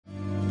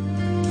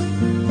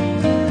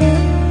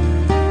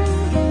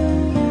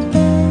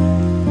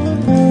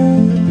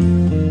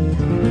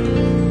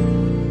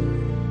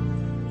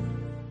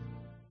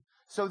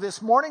So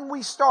this morning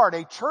we start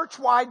a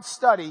church-wide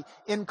study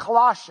in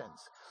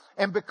Colossians.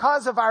 And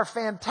because of our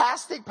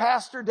fantastic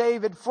Pastor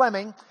David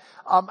Fleming,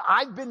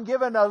 I've been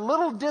given a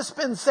little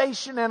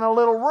dispensation and a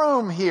little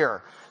room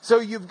here. So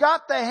you've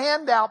got the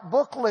handout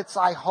booklets,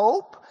 I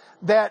hope,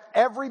 that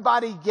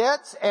everybody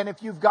gets. And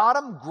if you've got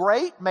them,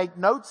 great. Make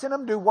notes in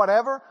them, do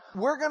whatever.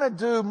 We're going to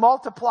do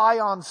multiply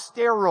on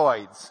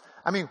steroids.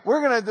 I mean,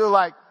 we're going to do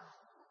like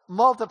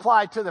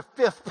multiply to the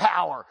 5th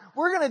power.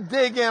 We're going to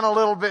dig in a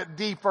little bit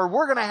deeper.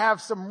 We're going to have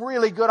some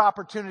really good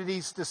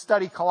opportunities to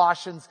study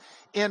Colossians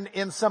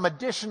in some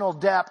additional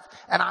depth.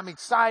 And I'm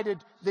excited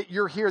that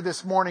you're here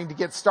this morning to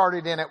get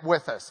started in it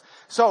with us.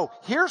 So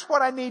here's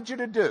what I need you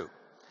to do.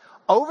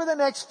 Over the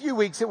next few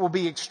weeks, it will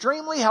be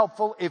extremely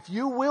helpful if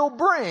you will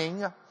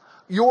bring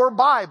your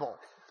Bible.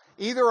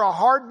 Either a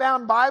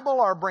hardbound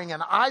Bible or bring an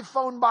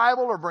iPhone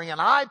Bible or bring an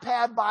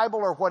iPad Bible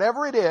or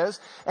whatever it is.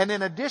 And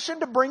in addition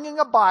to bringing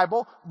a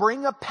Bible,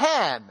 bring a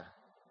pen.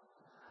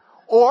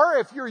 Or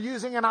if you're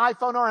using an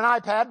iPhone or an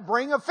iPad,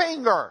 bring a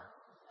finger.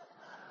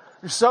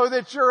 So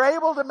that you're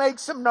able to make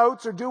some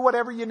notes or do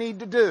whatever you need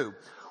to do.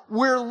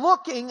 We're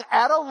looking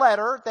at a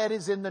letter that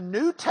is in the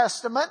New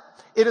Testament.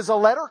 It is a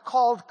letter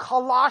called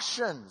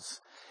Colossians.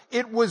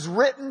 It was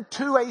written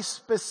to a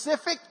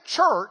specific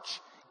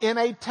church in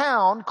a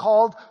town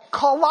called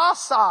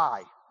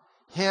Colossae.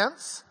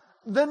 Hence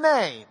the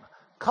name,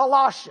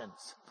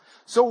 Colossians.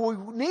 So we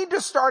need to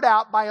start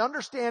out by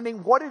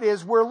understanding what it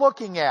is we're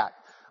looking at.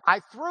 I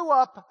threw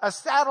up a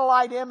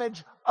satellite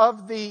image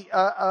of the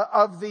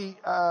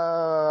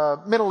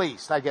Middle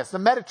East, I guess. The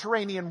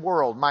Mediterranean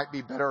world might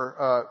be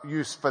better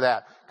use for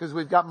that, because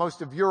we've got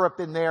most of Europe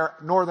in there,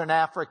 Northern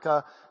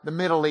Africa, the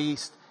Middle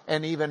East,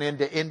 and even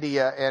into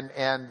India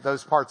and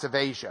those parts of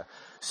Asia.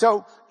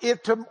 So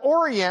to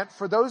orient,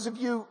 for those of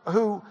you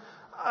who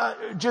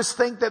just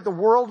think that the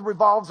world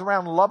revolves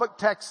around Lubbock,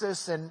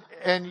 Texas,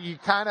 and you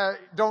kind of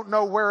don't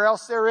know where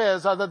else there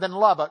is other than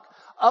Lubbock,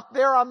 up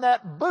there on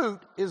that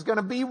boot is going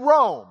to be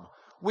Rome.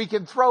 We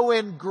can throw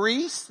in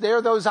Greece.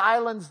 Those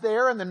islands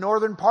there in the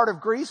northern part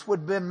of Greece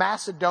would be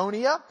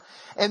Macedonia.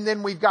 And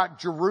then we've got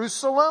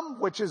Jerusalem,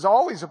 which is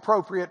always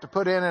appropriate to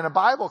put in a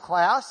Bible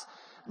class.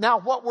 Now,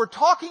 what we're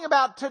talking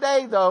about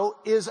today, though,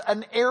 is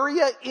an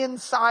area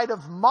inside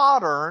of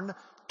modern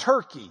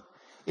Turkey.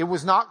 It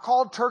was not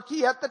called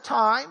Turkey at the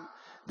time.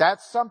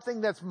 That's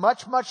something that's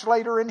much, much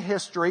later in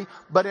history.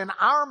 But in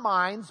our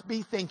minds,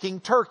 be thinking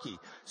Turkey.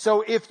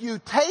 So if you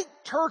take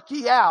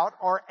Turkey out,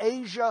 or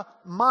Asia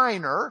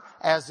Minor,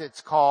 as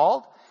it's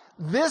called,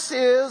 this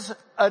is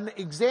an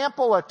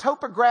example, a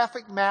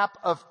topographic map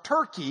of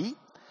Turkey.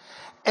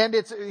 And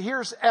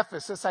here's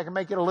Ephesus. I can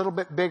make it a little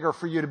bit bigger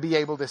for you to be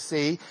able to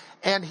see.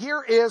 And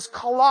here is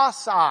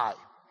Colossae.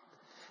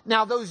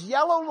 Now, those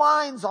yellow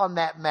lines on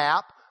that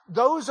map,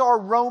 those are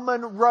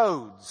Roman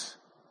roads.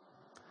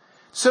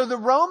 So the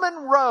Roman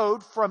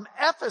road from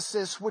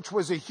Ephesus, which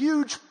was a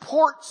huge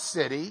port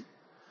city,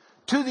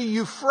 to the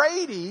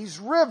Euphrates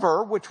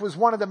River, which was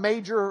one of the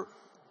major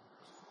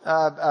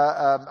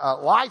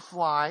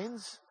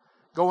lifelines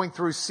going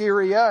through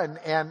Syria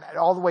and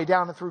all the way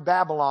down and through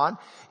Babylon.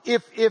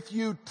 If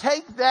you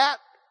take that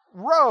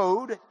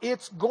road,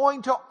 it's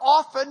going to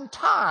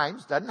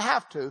oftentimes, doesn't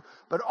have to,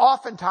 but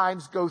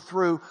oftentimes go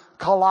through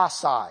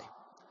Colossae.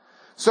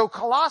 So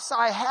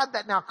Colossae had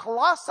that. Now,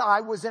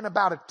 Colossae was in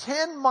about a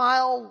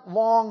 10-mile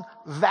long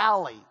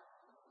valley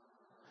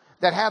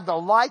that had the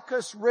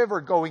Lycus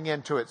River going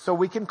into it. So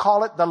we can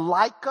call it the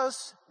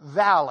Lycus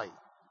Valley.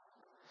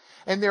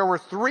 And there were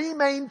 3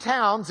 main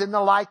towns in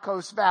the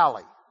Lycus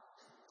Valley.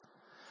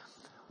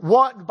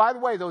 By the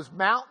way, those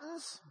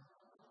mountains,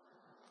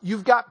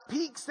 you've got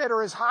peaks that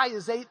are as high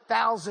as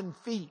 8,000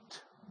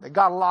 feet. They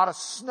got a lot of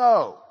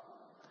snow.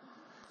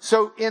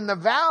 So in the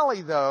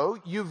valley, though,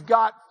 you've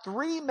got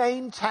 3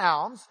 main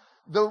towns.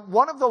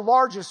 One of the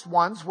largest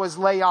ones was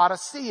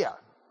Laodicea.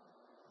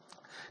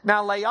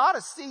 Now,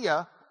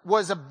 Laodicea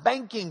was a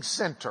banking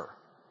center.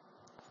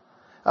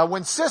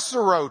 When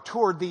Cicero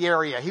toured the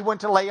area, he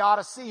went to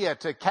Laodicea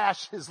to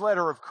cash his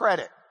letter of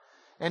credit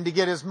and to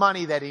get his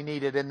money that he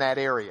needed in that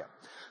area.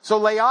 So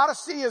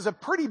Laodicea is a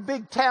pretty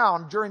big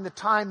town during the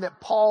time that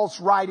Paul's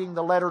writing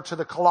the letter to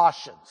the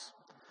Colossians.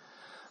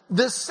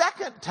 The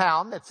second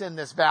town that's in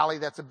this valley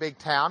that's a big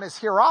town is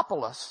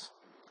Hierapolis.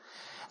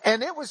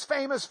 And it was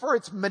famous for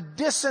its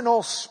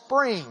medicinal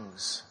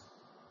springs.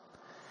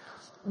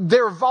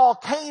 There are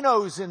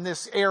volcanoes in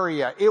this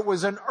area. It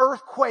was an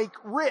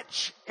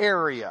earthquake-rich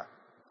area.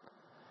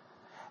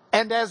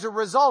 And as a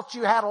result,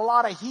 you had a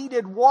lot of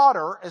heated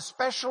water,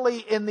 especially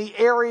in the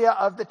area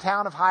of the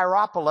town of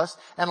Hierapolis.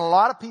 And a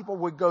lot of people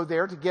would go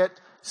there to get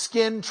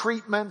skin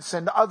treatments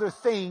and other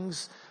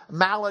things,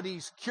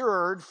 maladies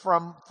cured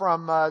from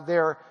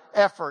their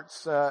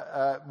efforts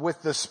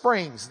with the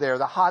springs there,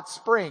 the hot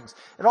springs.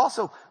 And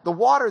also, the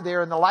water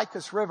there in the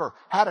Lycus River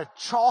had a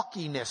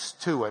chalkiness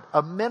to it,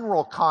 a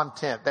mineral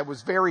content that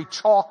was very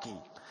chalky.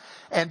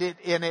 And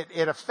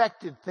it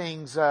affected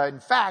things. In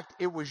fact,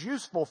 it was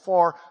useful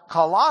for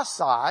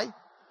Colossae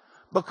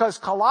because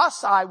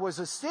Colossae was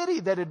a city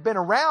that had been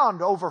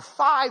around over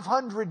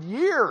 500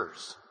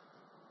 years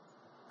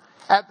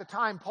at the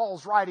time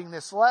Paul's writing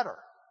this letter.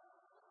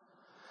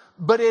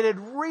 But it had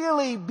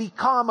really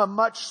become a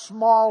much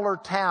smaller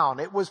town.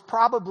 It was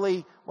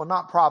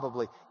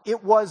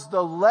it was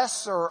the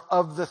lesser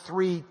of the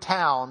three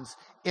towns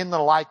in the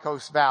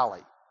Lycos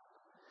Valley.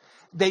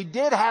 They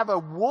did have a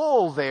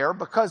wool there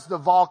because the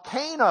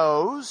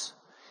volcanoes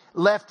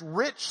left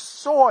rich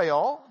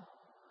soil.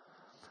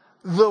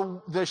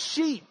 The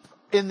sheep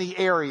in the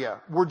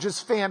area were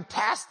just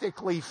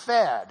fantastically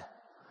fed.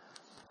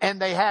 And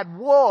they had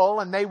wool,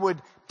 and they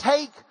would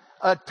take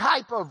a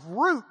type of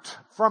root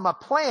from a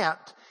plant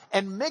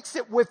and mix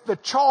it with the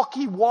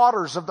chalky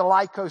waters of the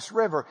Lycos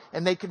River,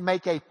 and they could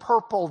make a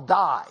purple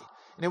dye.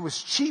 And it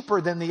was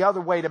cheaper than the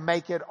other way to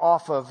make it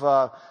off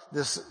of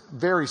this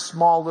very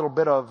small little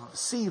bit of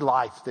sea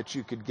life that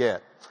you could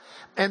get.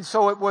 And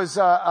so it was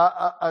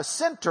a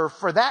center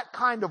for that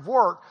kind of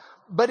work,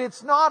 but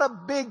it's not a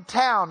big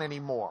town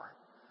anymore.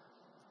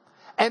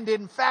 And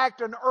in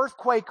fact, an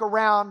earthquake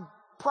around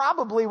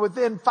probably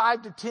within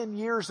 5 to 10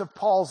 years of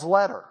Paul's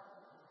letter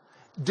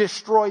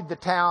destroyed the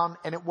town,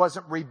 and it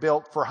wasn't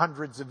rebuilt for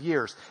hundreds of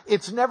years.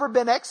 It's never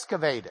been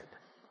excavated.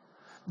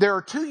 There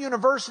are 2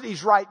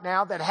 universities right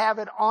now that have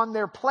it on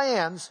their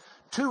plans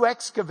to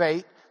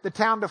excavate the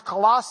town of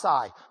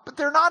Colossae, but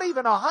they're not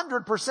even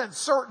 100%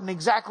 certain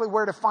exactly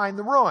where to find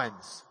the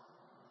ruins.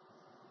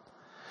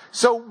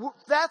 So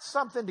that's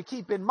something to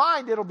keep in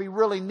mind. It'll be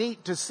really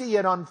neat to see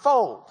it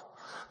unfold.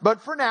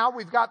 But for now,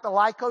 we've got the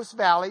Lycos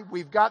Valley,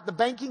 we've got the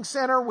banking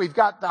center, we've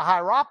got the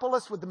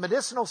Hierapolis with the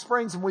medicinal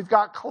springs, and we've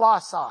got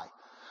Colossae.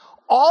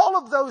 All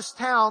of those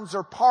towns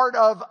are part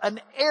of an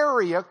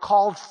area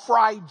called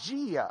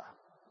Phrygia.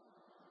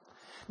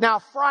 Now,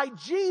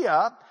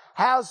 Phrygia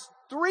has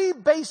 3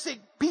 basic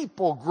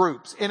people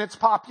groups in its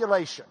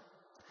population.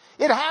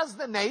 It has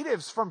the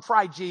natives from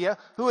Phrygia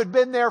who had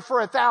been there for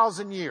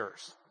 1,000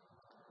 years.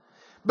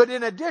 But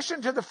in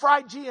addition to the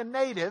Phrygian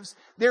natives,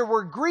 there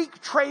were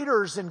Greek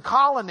traders and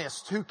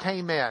colonists who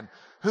came in,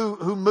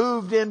 who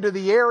moved into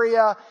the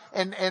area,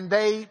 and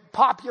they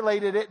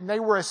populated it, and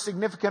they were a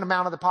significant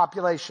amount of the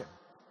population.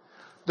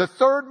 The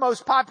third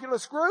most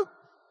populous group?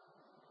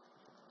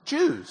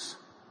 Jews.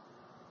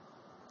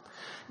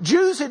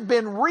 Jews had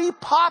been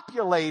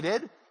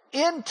repopulated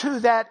into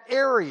that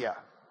area.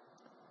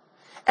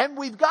 And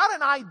we've got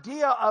an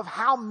idea of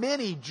how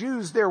many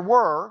Jews there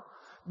were,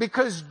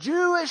 because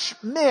Jewish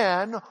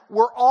men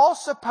were all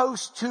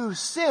supposed to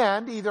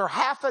send either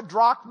half a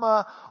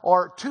drachma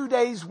or 2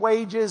 days'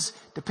 wages,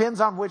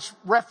 depends on which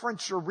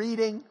reference you're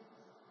reading,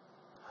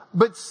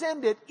 but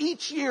send it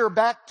each year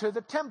back to the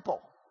temple.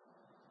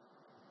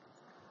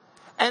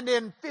 And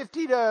in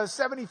 50 to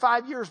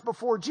 75 years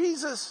before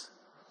Jesus,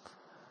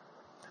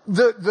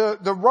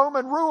 the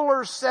Roman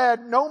rulers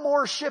said no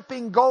more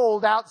shipping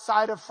gold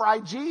outside of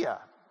Phrygia.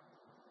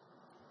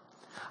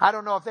 I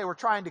don't know if they were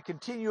trying to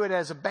continue it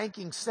as a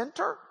banking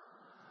center,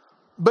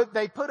 but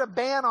they put a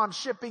ban on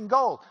shipping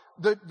gold.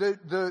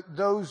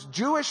 Those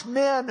Jewish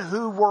men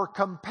who were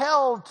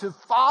compelled to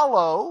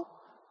follow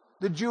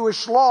the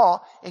Jewish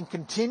law and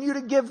continue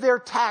to give their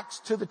tax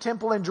to the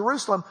temple in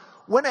Jerusalem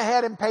went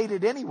ahead and paid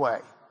it anyway.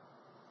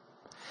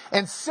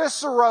 And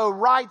Cicero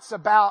writes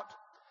about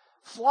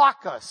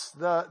Flaccus,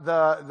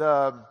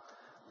 the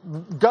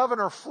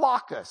Governor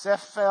Flaccus,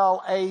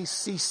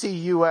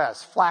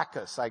 Flaccus,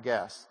 Flaccus, I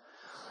guess.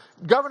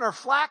 Governor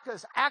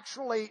Flaccus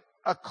actually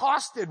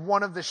accosted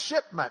one of the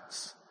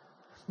shipments.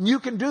 You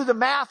can do the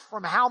math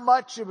from how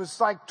much, it was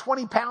like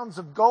 20 pounds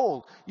of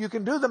gold. You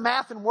can do the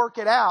math and work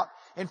it out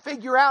and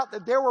figure out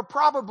that there were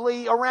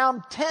probably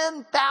around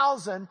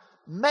 10,000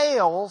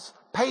 males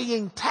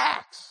paying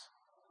tax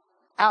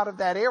out of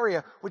that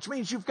area, which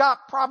means you've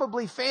got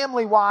probably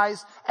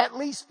family-wise at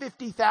least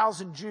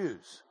 50,000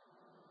 Jews.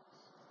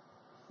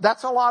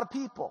 That's a lot of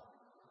people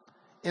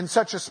in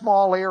such a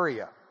small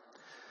area.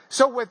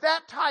 So with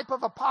that type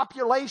of a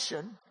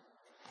population,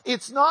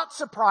 it's not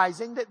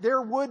surprising that there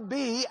would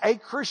be a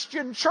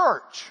Christian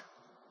church.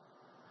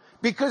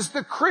 Because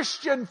the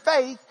Christian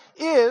faith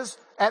is,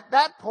 at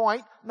that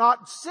point,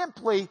 not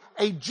simply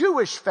a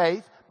Jewish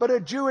faith, but a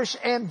Jewish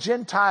and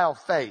Gentile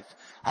faith,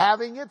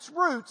 having its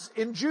roots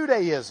in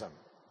Judaism.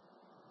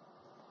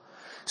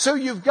 So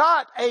you've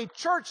got a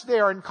church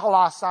there in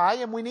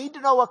Colossae, and we need to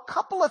know a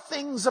couple of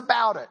things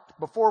about it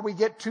before we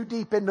get too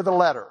deep into the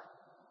letter.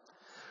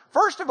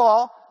 First of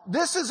all,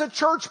 this is a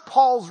church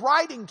Paul's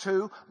writing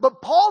to,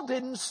 but Paul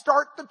didn't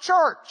start the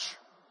church.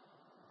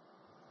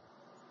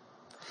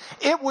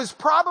 It was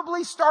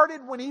probably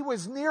started when he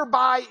was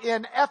nearby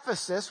in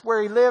Ephesus,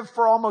 where he lived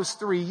for almost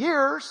 3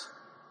 years.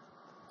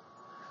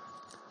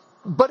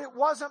 But it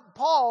wasn't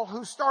Paul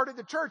who started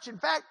the church. In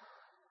fact,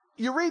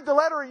 you read the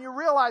letter and you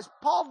realize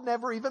Paul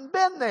never even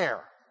been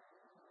there.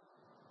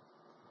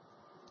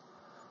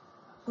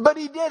 But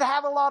he did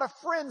have a lot of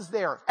friends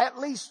there. At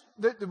least,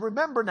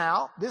 remember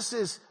now, this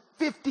is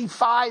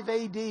 55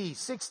 AD,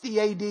 60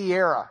 AD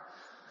era.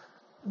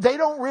 They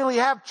don't really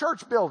have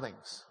church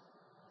buildings.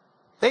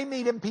 They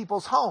meet in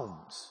people's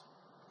homes.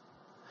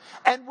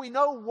 And we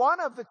know one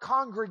of the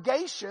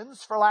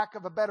congregations, for lack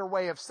of a better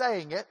way of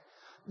saying it,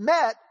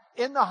 met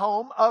in the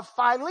home of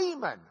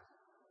Philemon.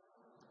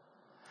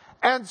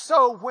 And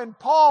so when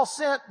Paul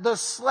sent the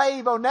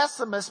slave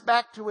Onesimus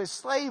back to his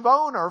slave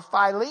owner,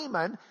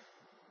 Philemon,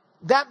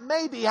 that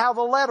may be how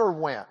the letter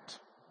went.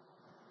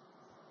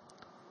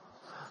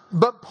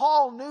 But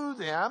Paul knew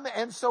them,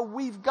 and so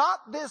we've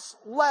got this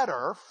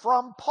letter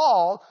from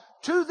Paul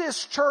to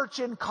this church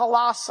in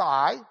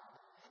Colossae,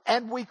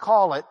 and we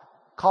call it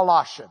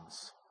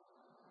Colossians.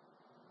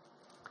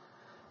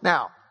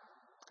 Now,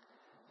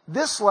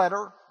 this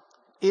letter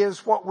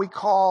is what we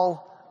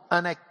call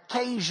an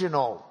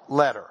occasional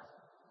letter.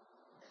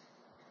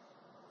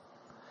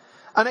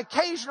 An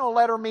occasional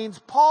letter means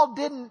Paul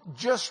didn't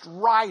just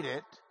write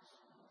it.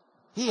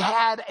 He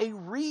had a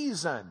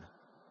reason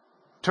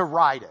to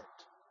write it.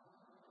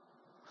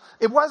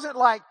 It wasn't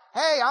like,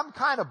 hey, I'm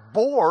kind of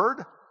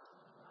bored.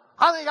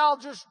 I think I'll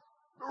just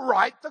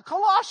write the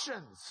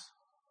Colossians.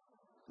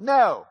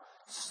 No,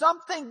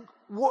 something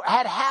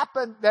had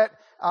happened that,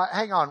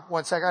 hang on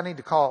one second. I need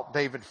to call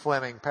David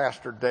Fleming,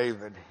 Pastor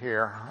David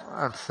here.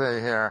 Let's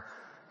see here.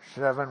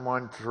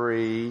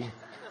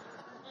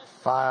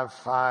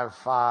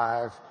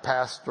 713-555,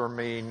 Pastor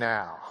me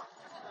now.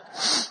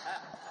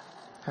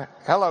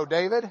 Hello,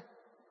 David.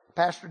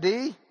 Pastor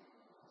D?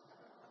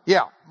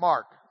 Yeah,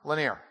 Mark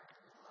Lanier.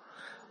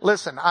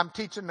 Listen, I'm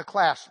teaching the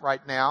class right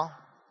now.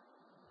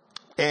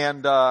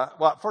 And,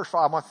 well, first of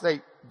all, I want to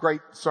say great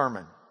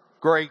sermon.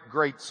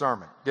 Great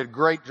sermon. Did a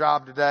great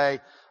job today.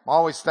 I'm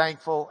always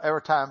thankful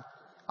every time.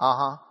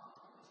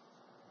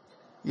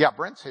 Yeah,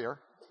 Brent's here.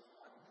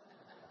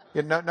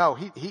 Yeah, no,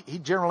 he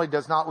generally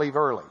does not leave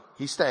early.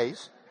 He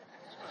stays.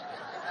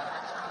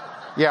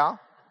 Yeah.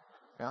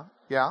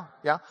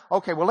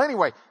 Okay, well,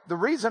 anyway, the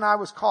reason I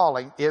was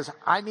calling is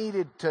I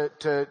needed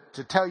to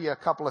tell you a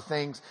couple of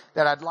things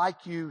that I'd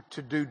like you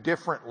to do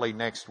differently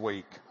next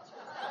week.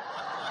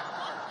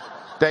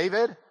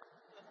 David?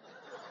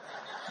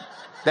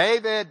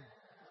 I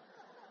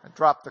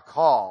dropped the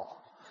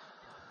call.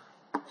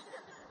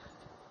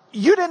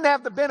 You didn't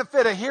have the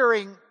benefit of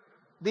hearing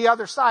the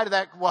other side of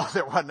that. Well,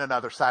 there wasn't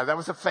another side. That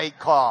was a fake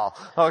call.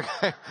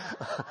 Okay.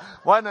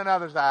 Wasn't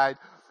another side.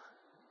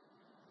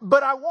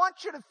 But I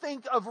want you to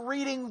think of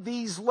reading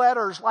these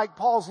letters, like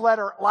Paul's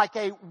letter, like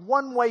a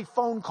one-way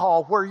phone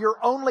call where you're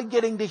only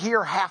getting to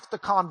hear half the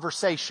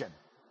conversation.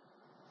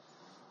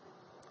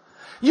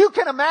 You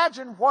can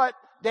imagine what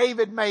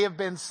David may have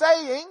been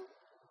saying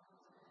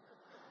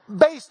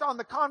based on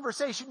the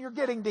conversation you're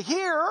getting to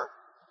hear,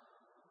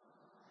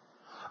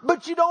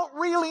 but you don't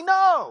really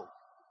know.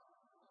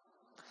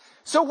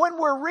 So when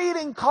we're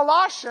reading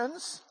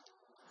Colossians,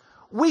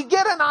 we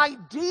get an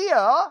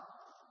idea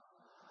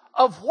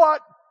of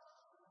what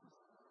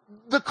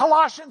the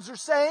Colossians are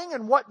saying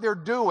and what they're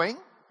doing,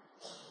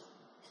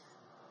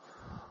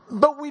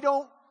 but we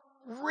don't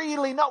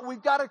really know.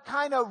 We've got to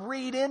kind of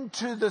read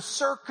into the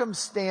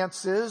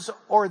circumstances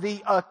or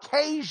the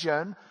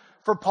occasion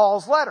for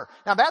Paul's letter.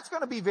 Now that's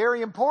going to be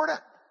very important,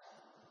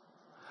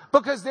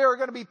 because there are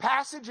going to be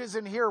passages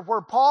in here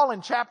where Paul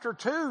in chapter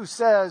 2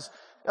 says,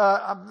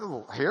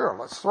 here,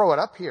 let's throw it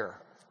up here.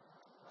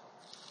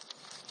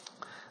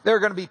 There are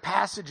going to be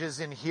passages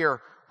in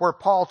here where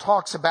Paul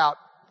talks about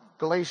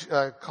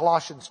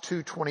Colossians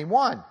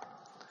 2:21.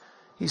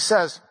 He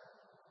says,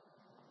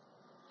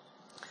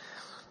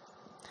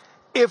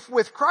 if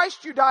with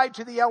Christ you died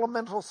to the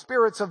elemental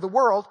spirits of the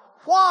world,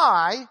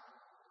 why,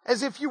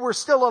 as if you were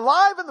still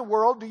alive in the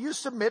world, do you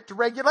submit to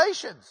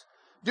regulations?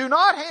 Do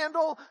not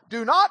handle,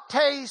 do not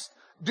taste,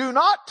 do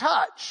not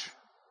touch.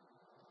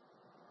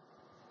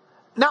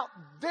 Now,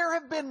 there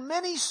have been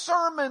many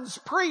sermons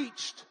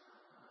preached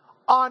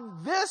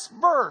on this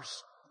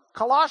verse,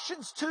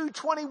 Colossians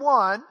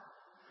 2:21,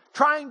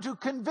 trying to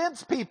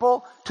convince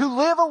people to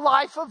live a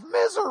life of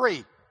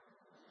misery.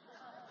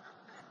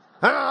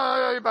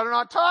 You better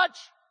not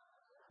touch.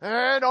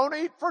 Don't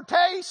eat for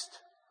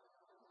taste.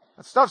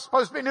 That stuff's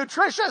supposed to be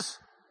nutritious,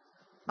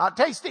 not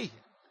tasty.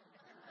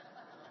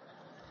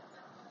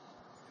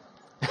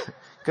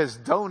 Because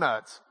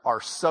donuts are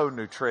so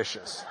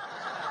nutritious.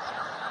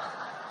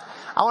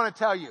 I want to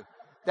tell you,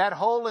 that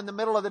hole in the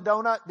middle of the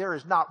donut, there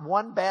is not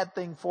one bad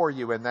thing for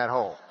you in that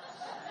hole.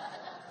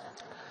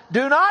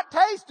 Do not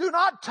taste, do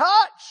not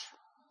touch.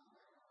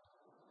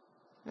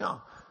 You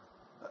know,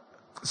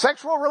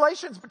 sexual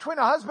relations between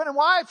a husband and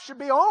wife should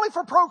be only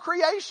for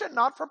procreation,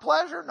 not for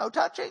pleasure, no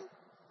touching.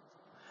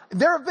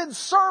 There have been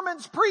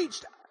sermons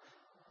preached.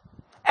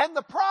 And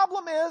the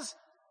problem is,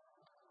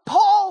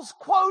 Paul's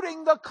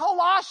quoting the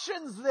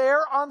Colossians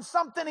there on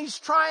something he's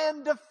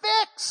trying to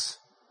fix.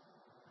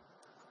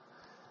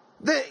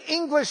 The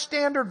English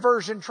Standard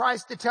Version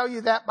tries to tell you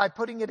that by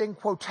putting it in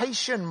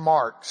quotation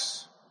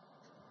marks.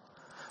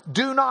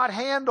 Do not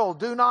handle,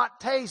 do not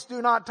taste,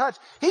 do not touch.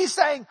 He's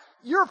saying,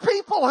 your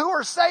people who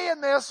are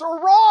saying this are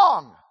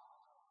wrong.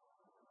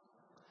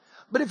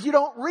 But if you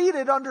don't read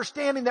it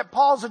understanding that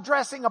Paul's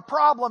addressing a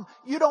problem,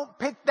 you don't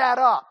pick that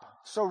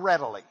up so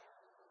readily.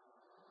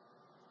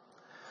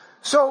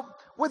 So,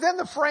 within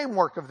the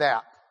framework of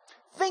that,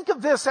 think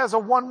of this as a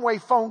one-way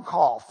phone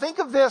call. Think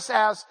of this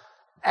as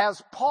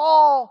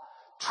Paul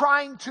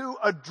trying to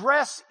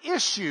address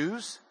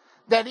issues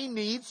that he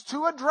needs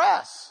to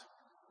address.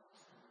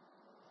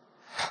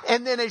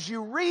 And then as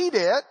you read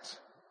it,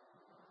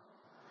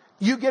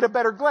 you get a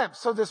better glimpse.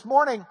 So this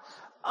morning,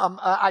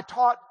 I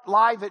taught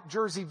live at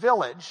Jersey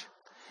Village,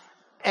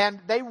 and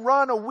they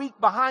run a week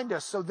behind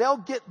us, so they'll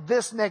get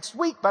this next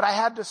week, but I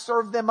had to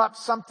serve them up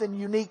something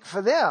unique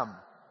for them.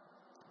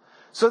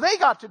 So they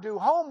got to do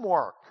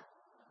homework.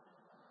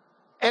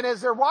 And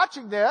as they're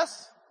watching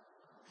this,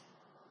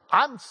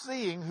 I'm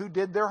seeing who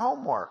did their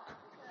homework.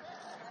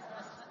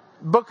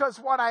 Because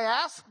what I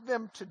asked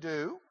them to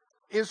do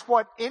is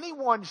what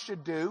anyone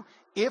should do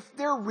if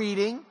they're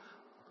reading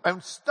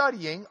and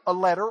studying a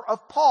letter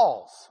of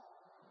Paul's.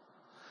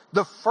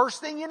 The first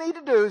thing you need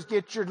to do is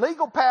get your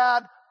legal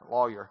pad,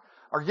 lawyer,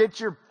 or get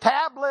your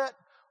tablet,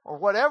 or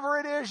whatever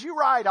it is you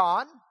write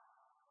on,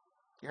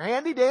 your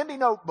handy dandy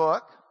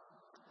notebook,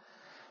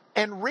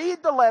 and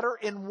read the letter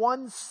in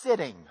one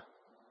sitting.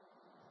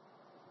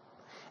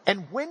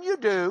 And when you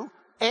do,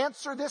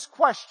 answer this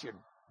question.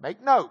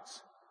 Make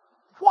notes.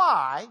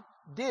 Why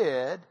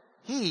did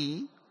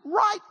he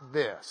write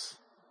this?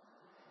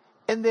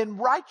 And then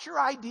write your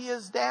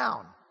ideas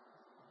down.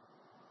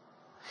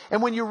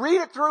 And when you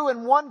read it through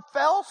in one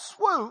fell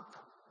swoop,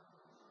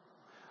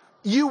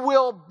 you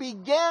will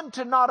begin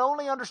to not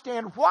only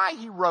understand why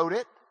he wrote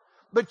it,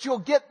 but you'll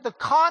get the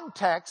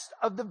context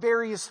of the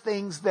various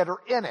things that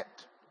are in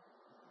it.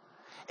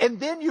 And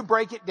then you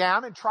break it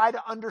down and try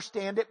to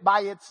understand it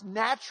by its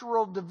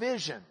natural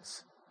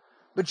divisions.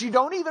 But you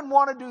don't even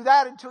want to do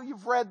that until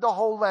you've read the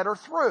whole letter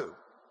through.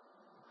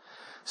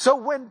 So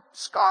when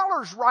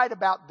scholars write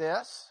about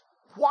this,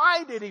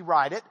 why did he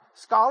write it?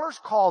 Scholars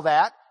call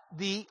that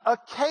the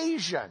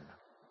occasion.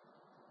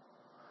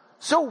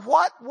 So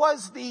what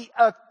was the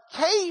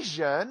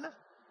occasion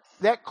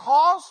that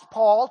caused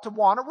Paul to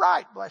want to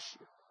write? Bless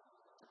you.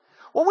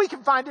 Well, we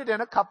can find it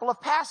in a couple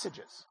of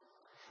passages.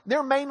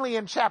 They're mainly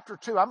in chapter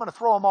 2. I'm going to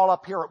throw them all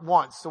up here at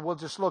once, so we'll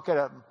just look at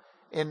them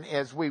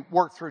as we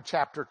work through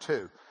chapter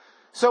 2.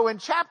 So in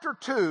chapter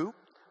 2,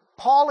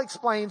 Paul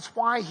explains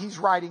why he's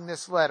writing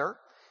this letter.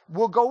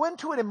 We'll go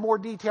into it in more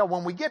detail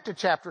when we get to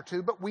chapter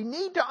 2, but we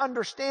need to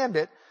understand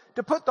it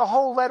to put the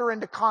whole letter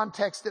into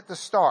context at the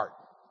start.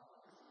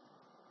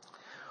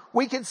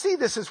 We can see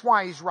this is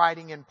why he's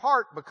writing in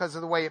part because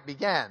of the way it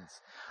begins.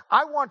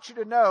 I want you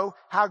to know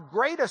how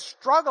great a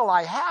struggle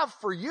I have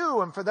for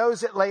you and for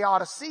those at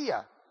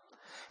Laodicea,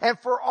 and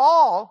for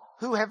all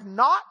who have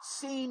not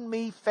seen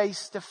me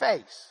face to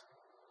face.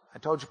 I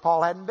told you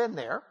Paul hadn't been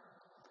there.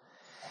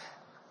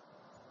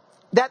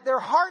 That their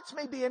hearts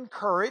may be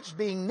encouraged,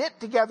 being knit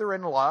together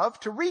in love,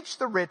 to reach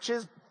the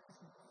riches, ...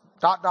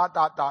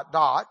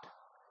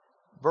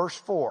 Verse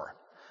 4.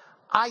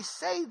 I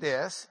say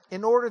this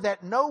in order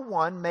that no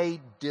one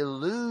may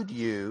delude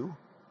you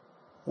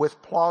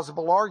with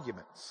plausible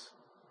arguments.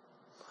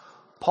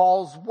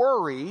 Paul's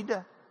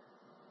worried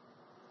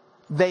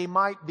they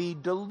might be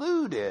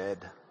deluded,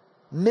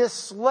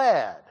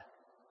 misled,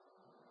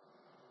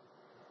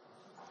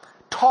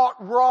 taught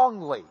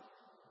wrongly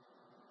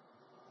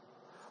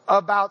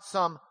about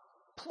some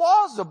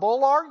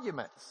plausible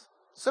arguments,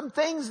 some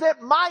things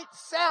that might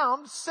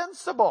sound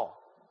sensible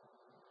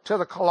to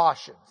the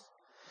Colossians.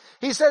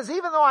 He says,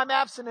 even though I'm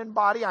absent in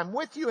body, I'm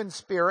with you in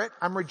spirit.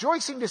 I'm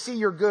rejoicing to see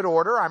your good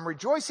order. I'm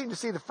rejoicing to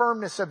see the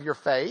firmness of your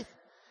faith.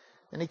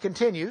 And he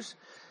continues,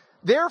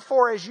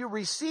 therefore, as you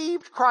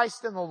received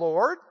Christ in the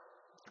Lord,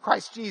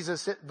 Christ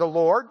Jesus the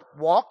Lord,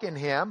 walk in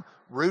him,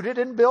 rooted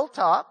and built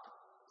up.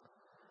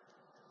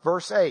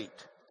 Verse 8,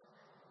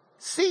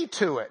 see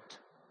to it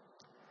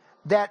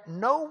that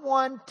no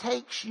one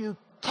takes you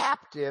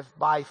captive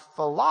by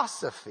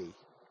philosophy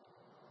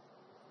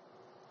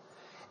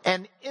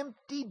and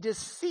empty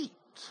deceit,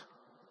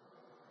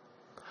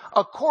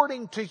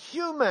 according to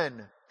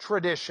human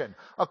tradition,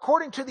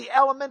 according to the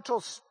elemental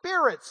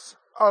spirits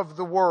of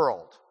the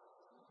world,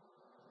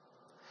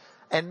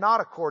 and not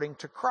according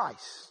to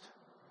Christ.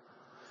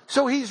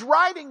 So he's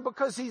writing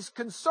because he's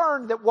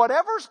concerned that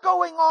whatever's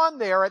going on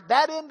there at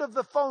that end of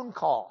the phone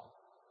call,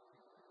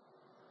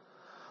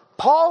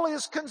 Paul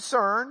is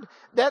concerned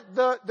that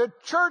the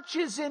church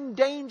is in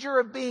danger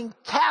of being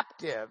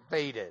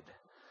captivated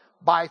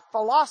by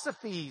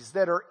philosophies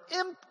that are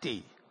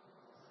empty,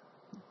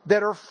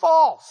 that are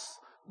false,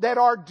 that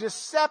are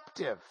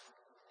deceptive,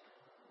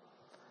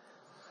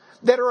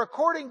 that are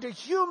according to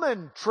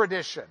human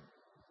tradition.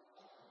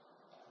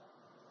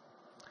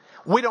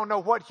 We don't know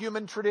what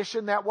human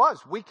tradition that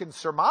was. We can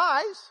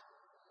surmise.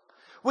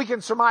 We can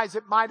surmise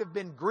it might have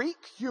been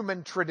Greek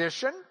human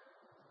tradition,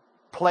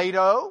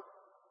 Plato.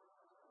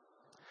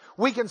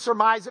 We can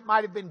surmise it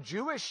might have been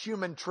Jewish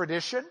human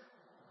tradition,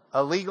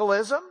 a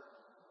legalism.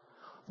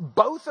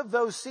 Both of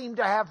those seem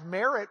to have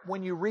merit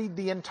when you read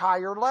the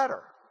entire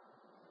letter.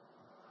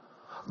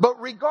 But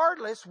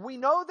regardless, we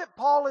know that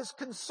Paul is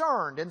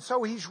concerned, and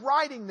so he's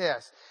writing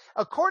this.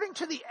 According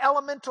to the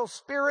elemental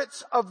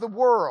spirits of the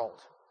world.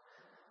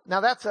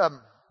 Now that's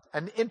a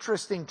an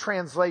interesting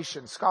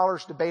translation.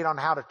 Scholars debate on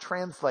how to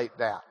translate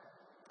that.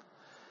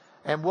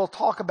 And we'll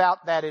talk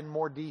about that in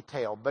more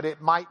detail, but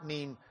it might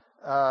mean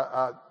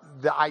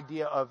the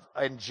idea of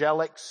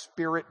angelic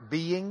spirit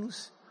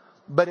beings,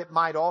 but it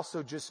might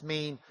also just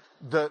mean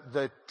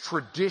the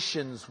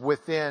traditions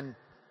within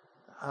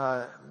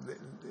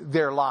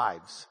their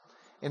lives.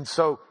 And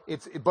so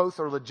both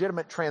are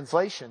legitimate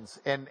translations,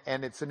 and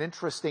it's an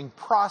interesting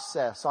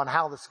process on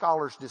how the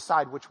scholars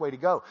decide which way to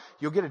go.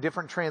 You'll get a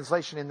different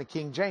translation in the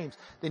King James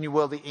than you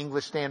will the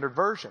English Standard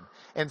Version.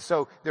 And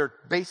so there are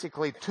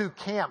basically two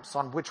camps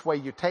on which way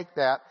you take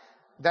that.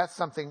 That's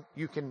something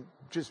you can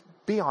just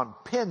be on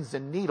pins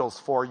and needles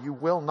for. You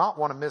will not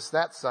want to miss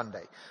that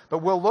Sunday. But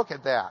we'll look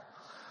at that.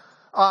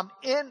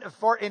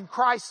 In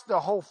Christ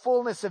the whole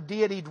fullness of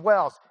deity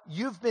dwells.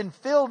 You've been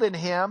filled in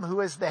Him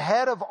who is the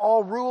head of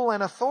all rule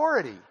and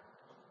authority.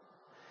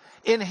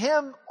 In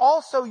Him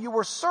also you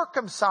were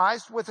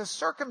circumcised with a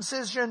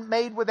circumcision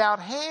made without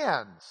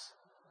hands.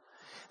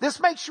 This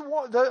makes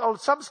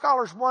some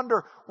scholars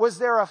wonder, was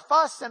there a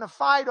fuss and a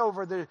fight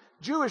over the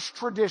Jewish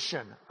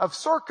tradition of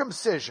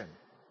circumcision?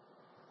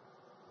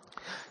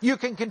 You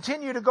can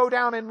continue to go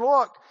down and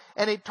look,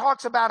 and it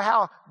talks about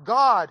how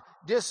God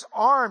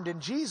disarmed and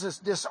Jesus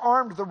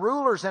disarmed the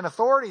rulers and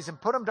authorities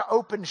and put them to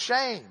open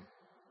shame.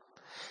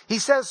 He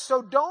says,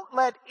 so don't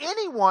let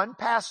anyone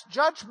pass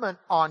judgment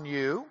on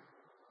you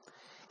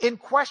in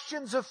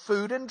questions of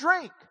food and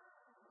drink.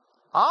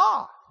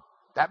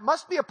 That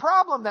must be a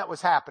problem that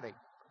was happening.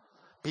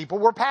 People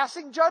were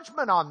passing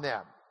judgment on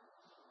them.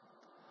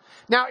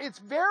 Now, it's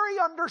very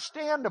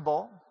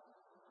understandable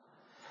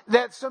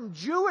that some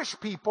Jewish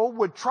people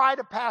would try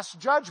to pass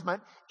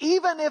judgment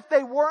even if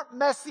they weren't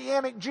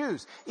Messianic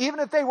Jews, even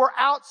if they were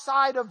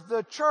outside of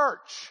the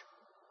church.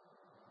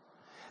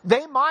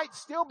 They might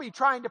still be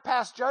trying to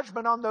pass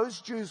judgment on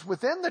those Jews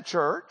within the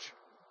church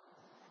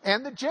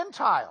and the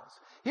Gentiles.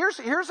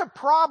 Here's a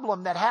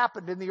problem that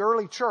happened in the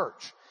early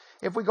church.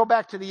 If we go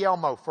back to the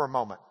Elmo for a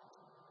moment.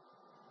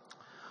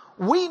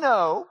 We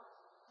know,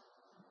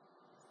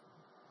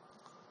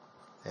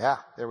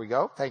 there we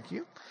go, thank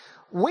you.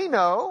 We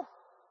know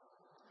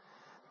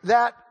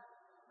that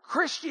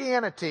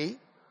Christianity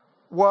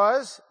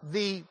was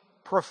the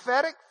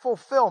prophetic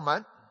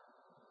fulfillment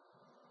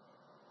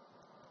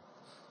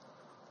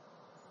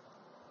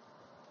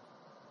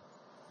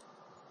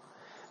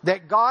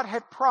that God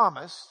had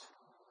promised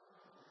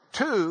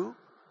to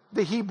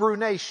the Hebrew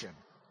nation.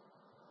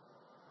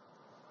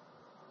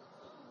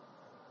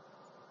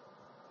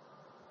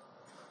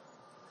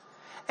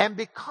 And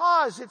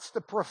because it's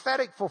the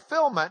prophetic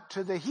fulfillment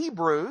to the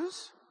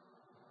Hebrews,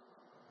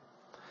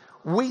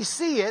 we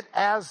see it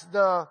as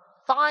the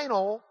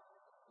final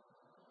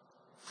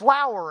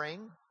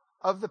flowering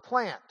of the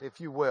plant, if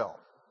you will.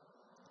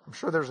 I'm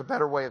sure there's a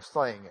better way of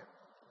saying it.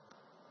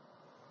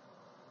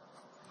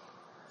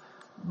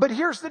 But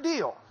here's the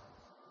deal.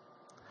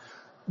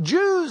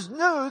 Jews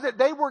knew that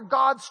they were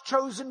God's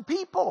chosen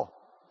people.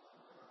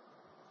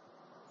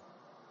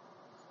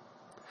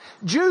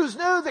 Jews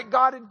knew that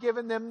God had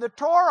given them the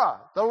Torah,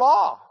 the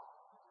law.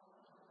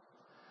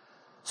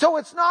 So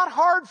it's not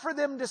hard for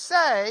them to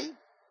say,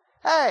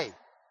 hey,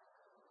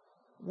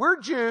 we're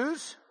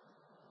Jews.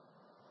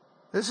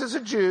 This is a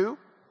Jew.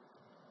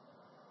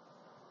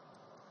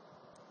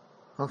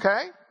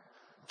 Okay?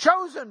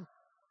 Chosen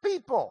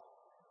people.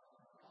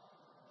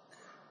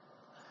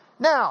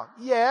 Now,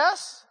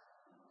 yes,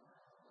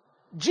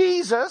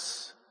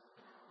 Jesus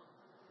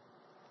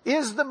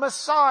is the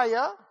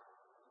Messiah,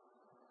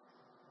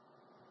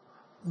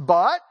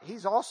 but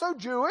He's also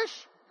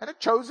Jewish and a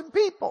chosen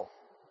people.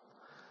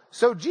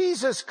 So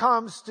Jesus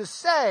comes to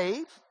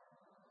save.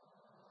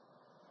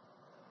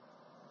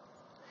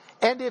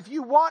 And if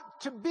you want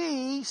to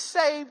be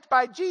saved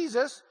by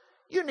Jesus,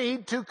 you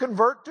need to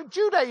convert to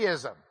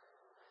Judaism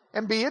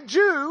and be a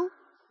Jew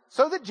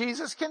so that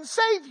Jesus can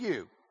save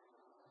you.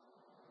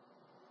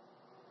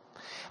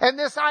 And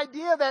this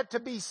idea that to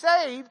be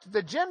saved,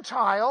 the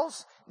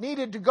Gentiles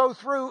needed to go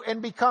through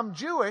and become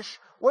Jewish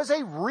was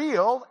a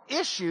real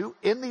issue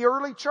in the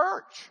early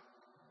church.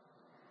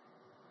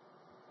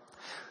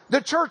 The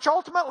church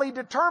ultimately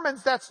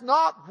determines that's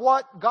not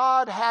what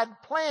God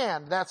had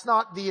planned. That's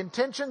not the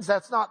intentions.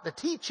 That's not the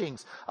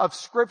teachings of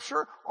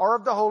Scripture or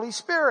of the Holy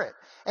Spirit.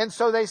 And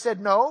so they said,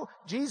 no,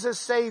 Jesus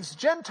saves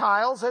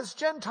Gentiles as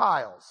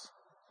Gentiles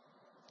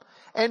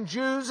and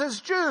Jews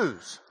as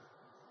Jews.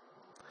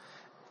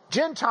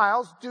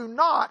 Gentiles do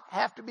not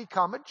have to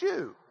become a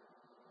Jew.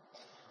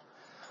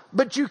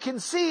 But you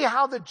can see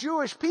how the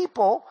Jewish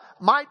people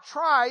might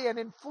try and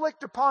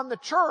inflict upon the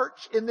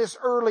church in this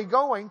early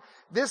going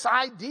this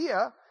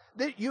idea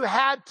that you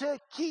had to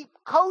keep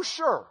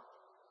kosher.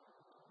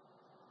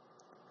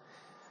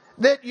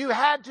 That you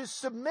had to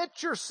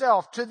submit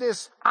yourself to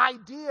this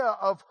idea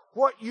of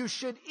what you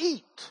should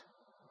eat,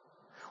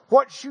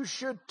 what you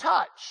should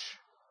touch,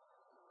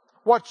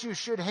 what you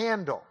should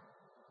handle.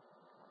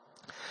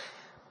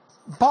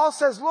 Paul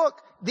says, look,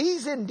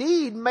 these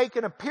indeed make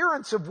an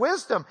appearance of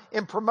wisdom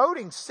in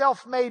promoting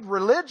self-made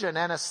religion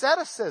and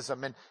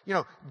asceticism and,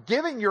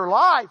 giving your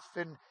life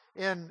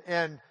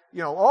it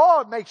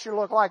makes you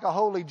look like a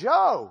holy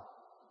Joe.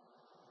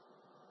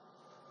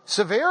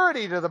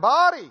 Severity to the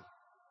body.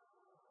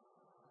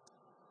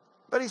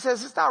 But he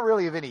says it's not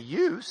really of any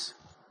use.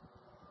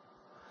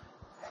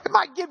 It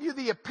might give you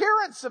the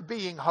appearance of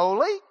being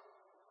holy,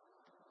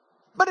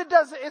 but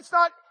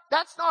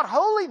that's not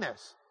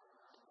holiness.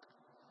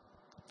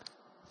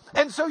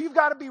 And so you've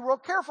got to be real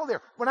careful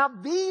there. Well,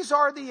 now these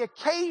are the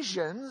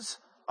occasions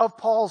of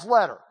Paul's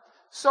letter.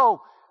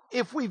 So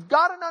if we've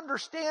got an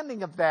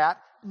understanding of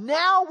that,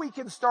 now we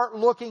can start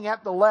looking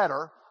at the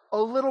letter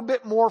a little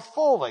bit more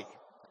fully.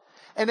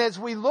 And as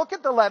we look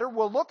at the letter,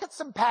 we'll look at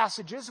some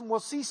passages and we'll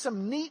see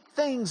some neat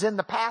things in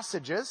the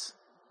passages.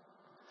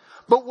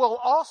 But we'll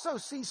also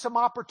see some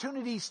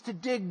opportunities to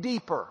dig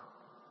deeper.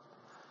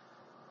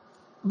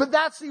 But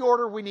that's the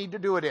order we need to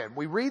do it in.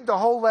 We read the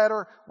whole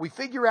letter, we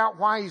figure out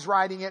why he's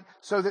writing it,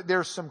 so that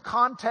there's some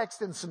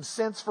context and some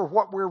sense for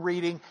what we're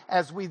reading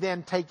as we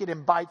then take it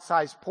in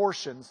bite-sized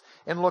portions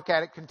and look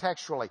at it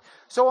contextually.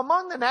 So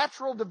among the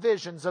natural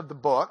divisions of the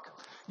book,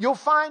 you'll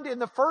find in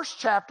the first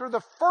chapter,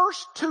 the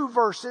first 2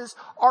 verses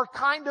are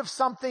kind of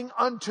something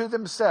unto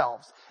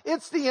themselves.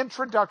 It's the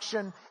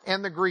introduction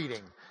and the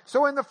greeting.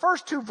 So in the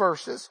first 2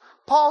 verses,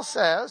 Paul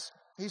says,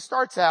 he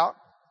starts out,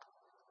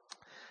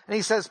 and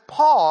he says,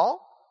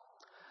 Paul,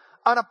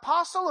 an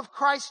apostle of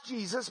Christ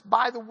Jesus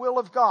by the will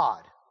of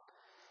God,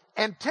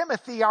 and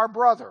Timothy, our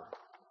brother.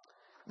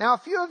 Now, a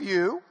few of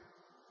you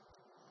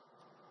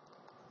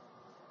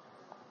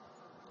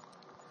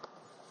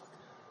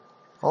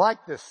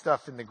like this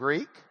stuff in the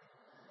Greek.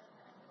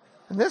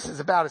 And this is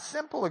about as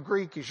simple a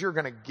Greek as you're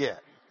going to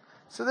get.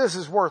 So this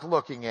is worth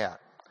looking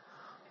at.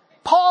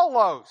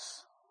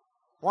 Paulos.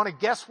 Want to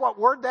guess what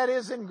word that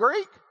is in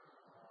Greek?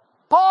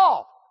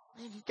 Paul.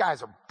 You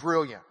guys are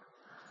brilliant.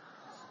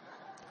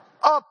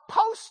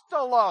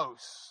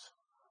 Apostolos.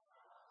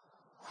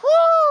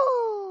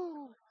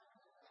 Woo!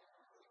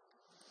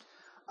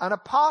 An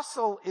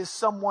apostle is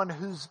someone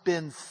who's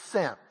been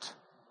sent.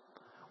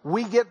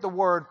 We get the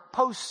word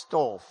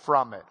postal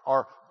from it,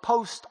 or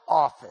post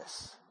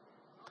office.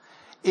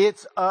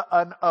 It's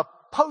an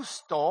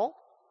apostle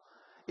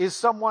is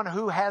someone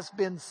who has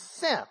been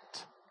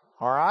sent.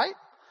 All right?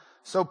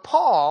 So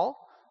Paul,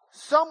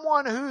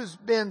 someone who's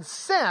been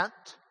sent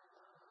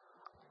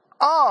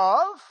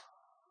of,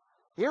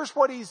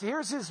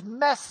 here's his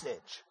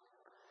message.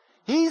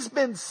 He's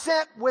been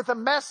sent with a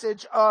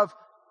message of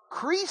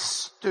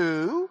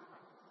Christou,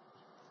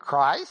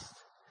 Christ,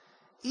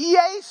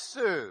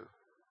 Iesu,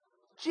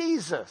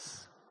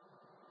 Jesus.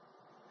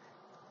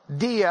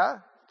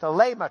 Dia,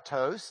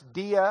 telematos,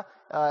 dia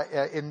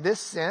in this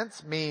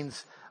sense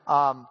means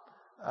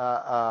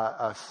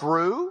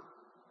through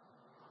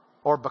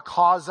or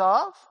because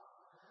of.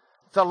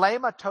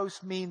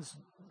 Telematos means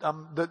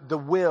the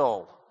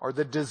will or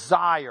the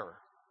desire.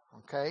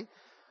 Okay?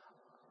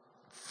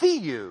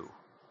 Theou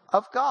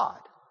of God.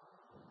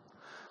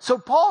 So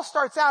Paul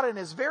starts out in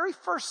his very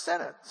first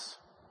sentence.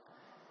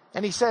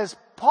 And he says,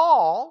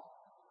 Paul,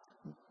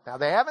 now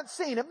they haven't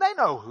seen him, they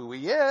know who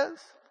he is.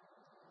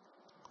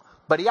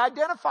 But he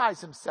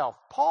identifies himself,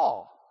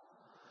 Paul.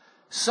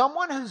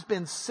 Someone who's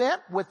been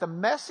sent with the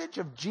message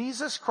of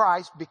Jesus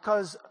Christ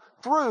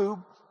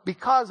from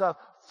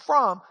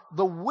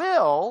the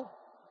will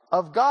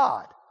of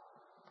God.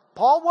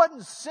 Paul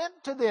wasn't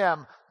sent to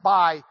them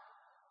by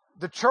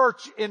the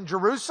church in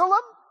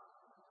Jerusalem.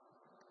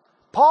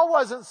 Paul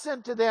wasn't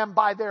sent to them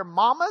by their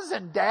mamas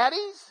and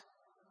daddies.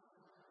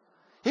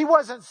 He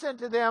wasn't sent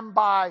to them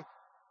by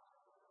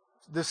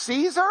the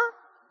Caesar.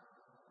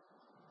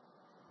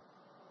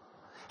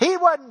 He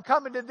wasn't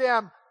coming to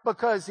them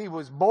because he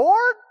was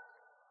bored.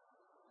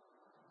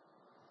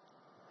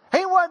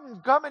 He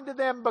wasn't coming to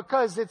them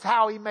because it's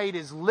how he made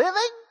his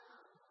living.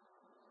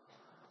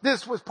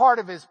 This was part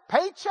of his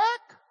paycheck.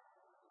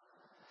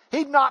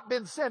 He'd not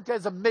been sent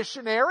as a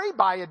missionary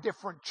by a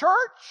different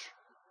church.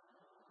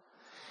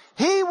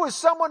 He was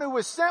someone who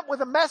was sent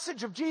with a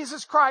message of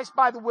Jesus Christ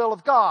by the will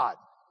of God.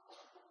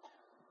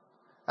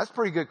 That's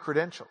pretty good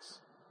credentials.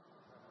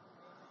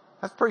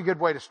 That's a pretty good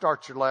way to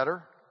start your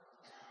letter.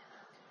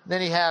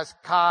 Then he has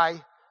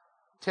Kai,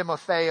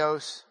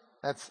 Timotheos,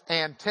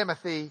 and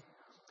Timothy,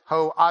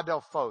 ho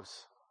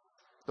Adelphos,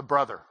 the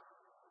brother.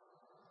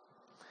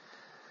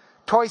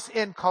 Tois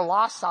in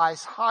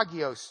Colossis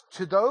Hagios,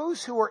 to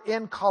those who are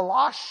in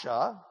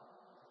Colossia,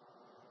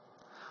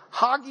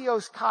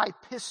 Hagios Kai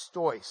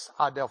Pistois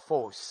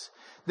Adelphos.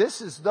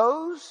 This is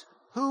those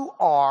who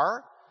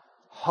are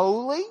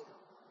holy,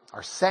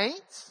 are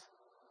saints,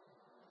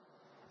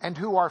 and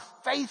who are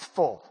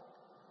faithful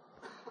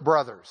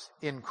brothers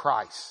in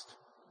Christ.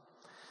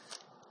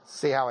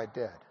 See how I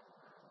did.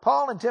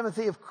 Paul, an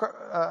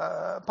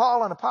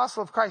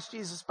apostle of Christ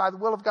Jesus by the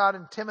will of God,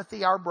 and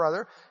Timothy, our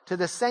brother, to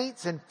the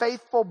saints and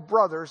faithful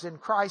brothers in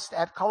Christ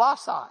at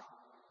Colossae.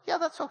 Yeah,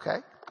 that's okay.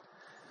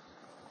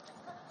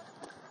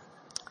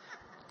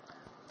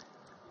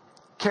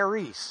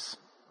 Charis.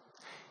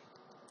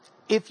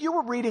 If you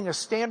were reading a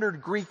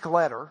standard Greek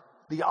letter,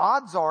 the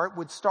odds are it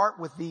would start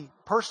with the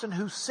person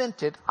who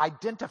sent it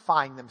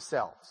identifying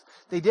themselves.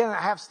 They didn't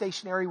have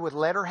stationery with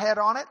letterhead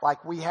on it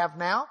like we have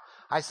now.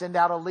 I send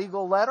out a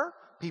legal letter.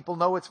 People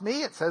know it's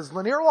me. It says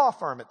Lanier Law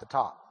Firm at the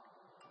top.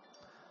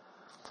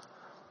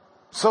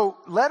 So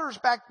letters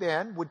back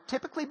then would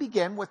typically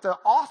begin with the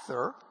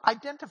author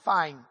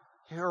identifying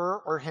her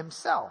or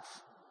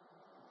himself.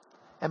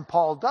 And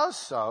Paul does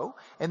so,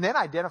 and then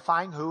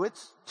identifying who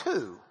it's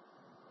to.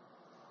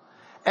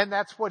 And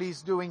that's what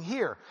he's doing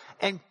here.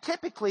 And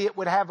typically it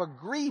would have a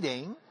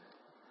greeting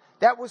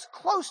that was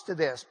close to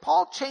this.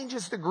 Paul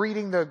changes the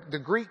greeting,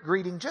 the Greek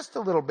greeting, just a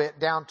little bit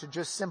down to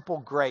just simple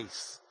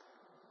grace.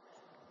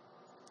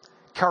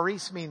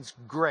 Charis means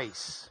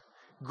grace.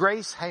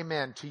 Grace,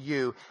 amen, to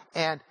you.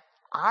 And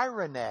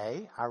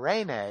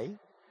irene,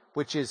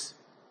 which is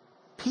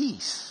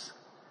peace.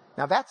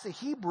 Now that's the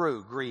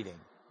Hebrew greeting.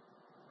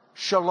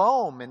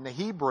 Shalom in the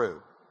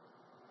Hebrew.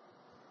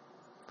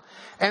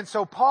 And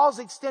so Paul's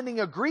extending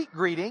a Greek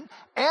greeting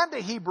and a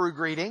Hebrew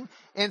greeting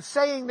and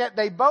saying that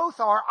they both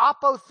are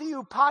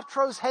apotheou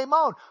patros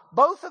hemon.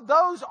 Both of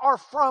those are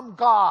from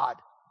God,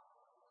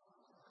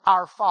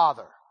 our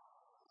Father.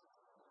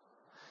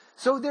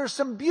 So there's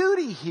some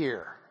beauty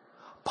here.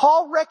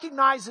 Paul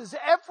recognizes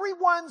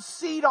everyone's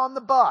seat on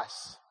the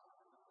bus.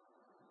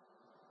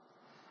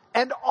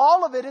 And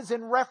all of it is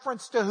in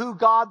reference to who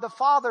God the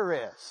Father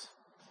is.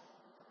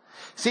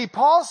 See,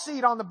 Paul's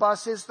seat on the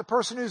bus is the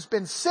person who's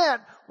been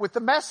sent with the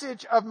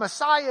message of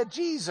Messiah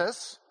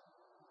Jesus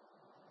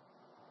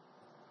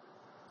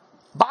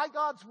by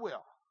God's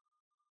will.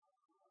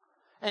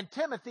 And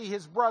Timothy,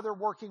 his brother,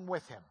 working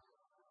with him.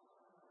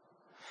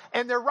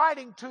 And they're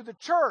writing to the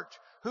church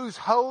who's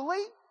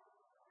holy,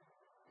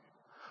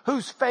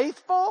 who's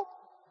faithful,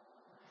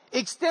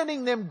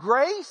 extending them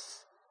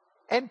grace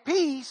and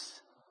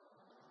peace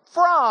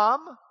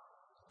from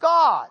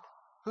God,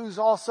 who's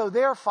also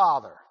their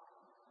Father.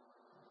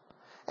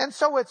 And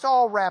so it's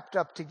all wrapped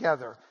up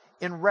together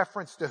in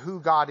reference to who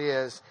God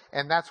is,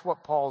 and that's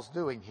what Paul's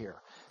doing here.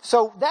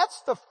 So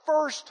that's the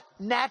first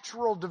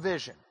natural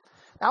division.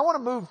 Now I want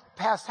to move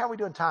past, how are we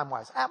doing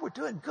time-wise? We're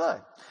doing good.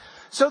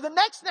 So the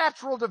next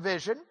natural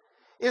division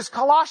is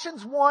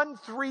Colossians 1,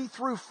 3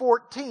 through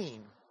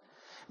 14.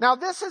 Now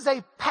this is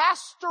a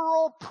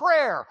pastoral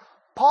prayer.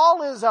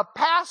 Paul is a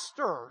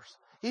pastor.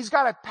 He's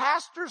got a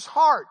pastor's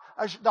heart,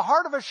 the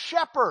heart of a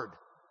shepherd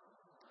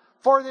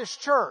for this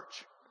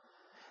church.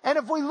 And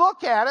if we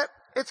look at it,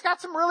 it's got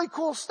some really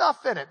cool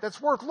stuff in it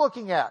that's worth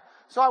looking at.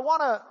 So I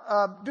want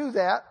to do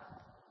that.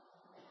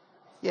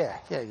 Yeah.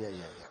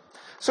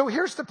 So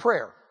here's the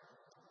prayer.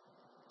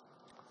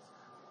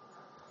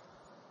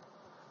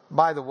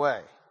 By the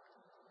way,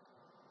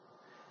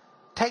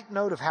 take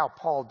note of how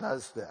Paul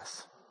does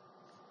this.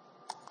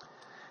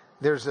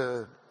 There's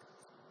a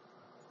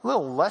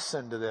little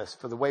lesson to this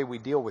for the way we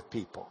deal with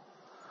people.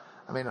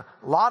 I mean, a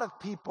lot of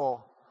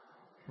people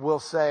will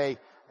say,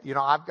 you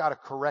know, I've got to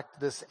correct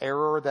this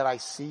error that I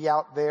see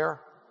out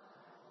there.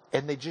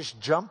 And they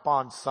just jump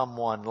on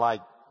someone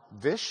like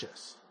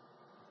vicious.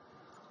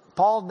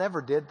 Paul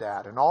never did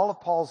that. In all of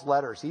Paul's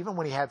letters, even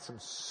when he had some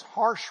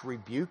harsh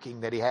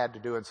rebuking that he had to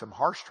do and some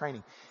harsh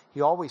training,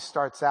 he always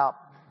starts out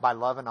by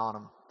loving on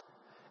them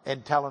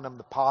and telling them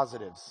the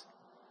positives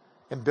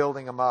and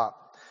building them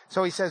up.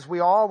 So he says,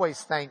 we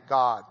always thank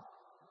God,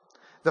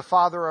 the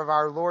Father of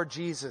our Lord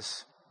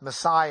Jesus,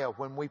 Messiah,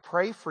 when we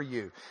pray for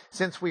you,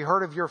 since we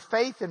heard of your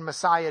faith in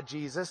Messiah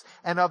Jesus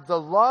and of the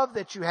love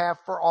that you have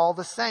for all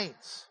the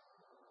saints,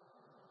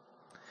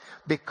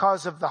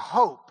 because of the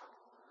hope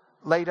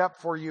laid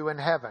up for you in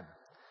heaven.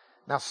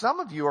 Now, some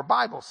of you are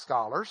Bible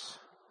scholars,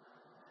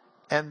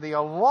 and the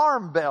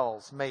alarm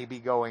bells may be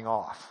going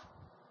off.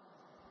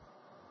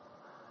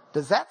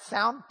 Does that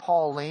sound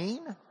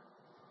Pauline?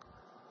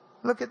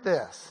 Look at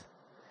this.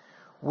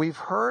 We've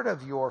heard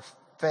of your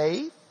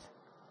faith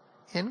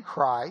in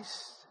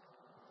Christ,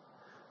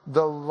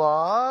 the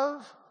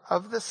love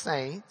of the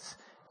saints,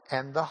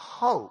 and the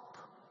hope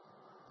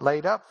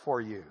laid up for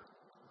you.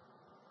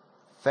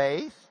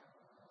 Faith,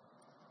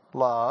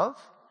 love,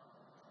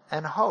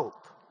 and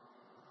hope.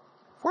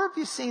 Where have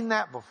you seen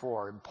that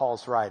before in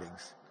Paul's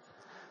writings?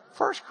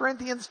 1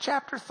 Corinthians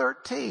chapter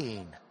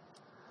 13.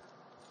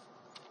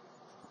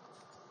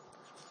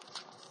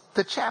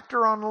 The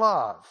chapter on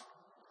love.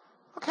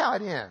 Look how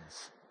it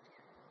ends.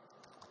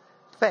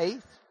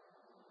 Faith,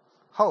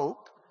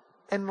 hope,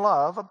 and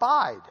love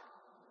abide.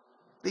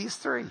 These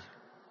three.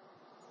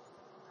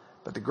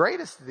 But the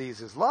greatest of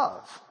these is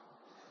love.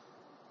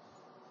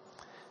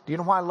 Do you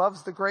know why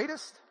love's the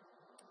greatest?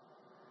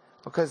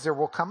 Because there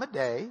will come a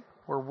day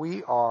where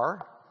we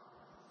are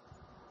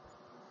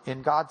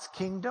in God's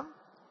kingdom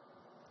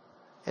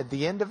at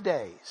the end of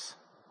days.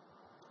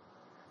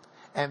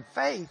 And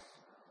faith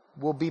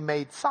will be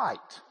made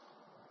sight.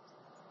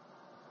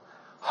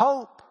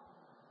 Hope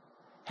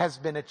has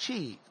been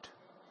achieved,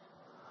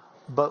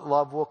 but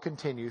love will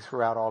continue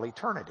throughout all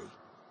eternity.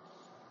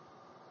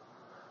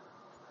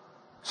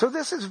 So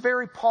this is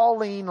very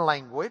Pauline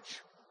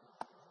language.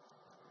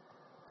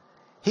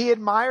 He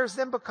admires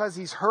them because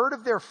he's heard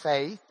of their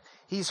faith.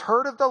 He's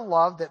heard of the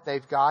love that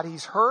they've got.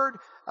 He's heard,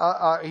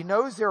 he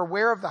knows they're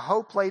aware of the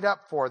hope laid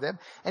up for them.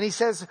 And he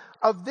says,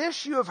 of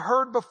this you have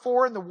heard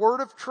before in the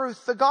word of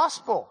truth, the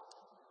gospel,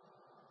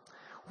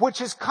 which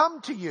has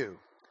come to you.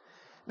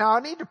 Now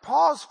I need to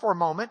pause for a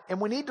moment, and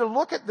we need to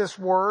look at this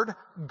word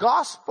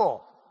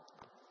gospel.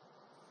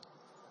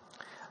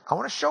 I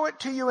want to show it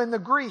to you in the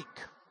Greek.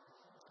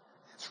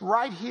 It's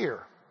right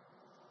here.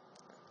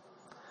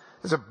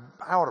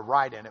 I ought to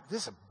write in it.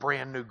 This is a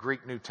brand new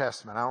Greek New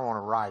Testament. I don't want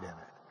to write in it.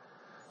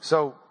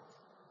 So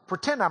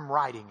pretend I'm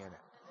writing in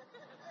it.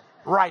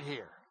 Right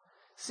here.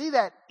 See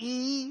that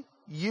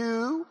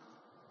E-U-A-G-G-E-L-I-O-U.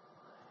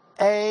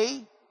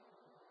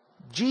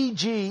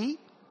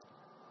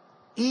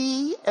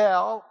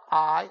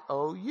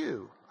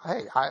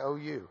 Hey, I owe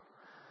you.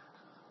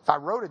 If I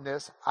wrote in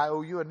this, I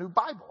owe you a new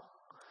Bible.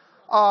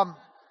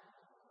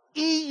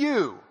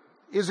 EU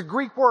is a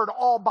Greek word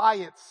all by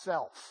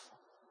itself.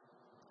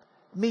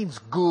 It means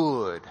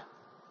good.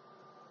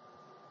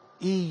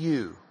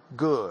 EU,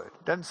 good.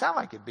 Doesn't sound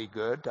like it'd be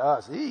good to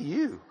us,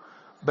 EU,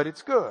 but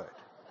it's good.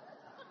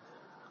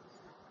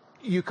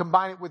 You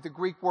combine it with the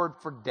Greek word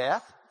for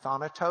death,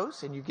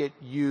 thanatos, and you get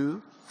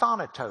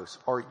euthanatos,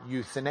 or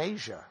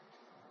euthanasia,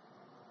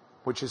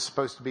 which is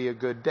supposed to be a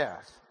good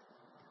death.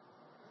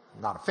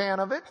 I'm not a fan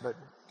of it, but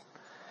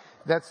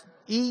that's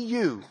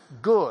EU,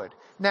 good.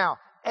 Now,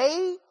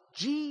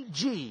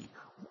 A-G-G,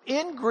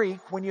 in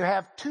Greek, when you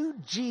have two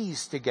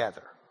G's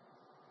together,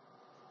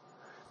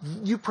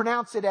 you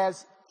pronounce it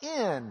as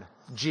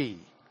N-G.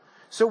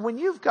 So when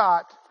you've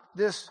got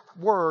this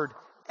word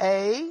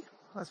A,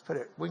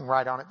 we can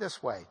write on it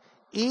this way.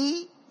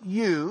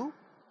 E-U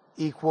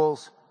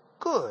equals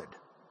good.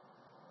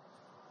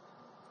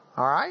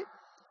 All right?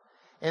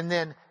 And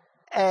then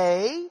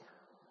A,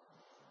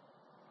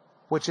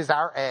 which is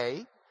our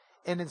A,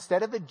 and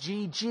instead of a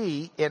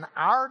G-G, in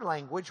our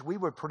language, we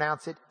would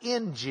pronounce it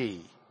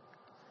N-G.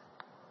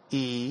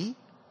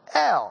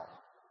 E-L.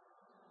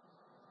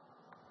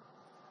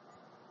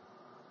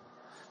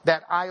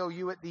 That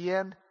I-O-U at the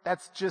end,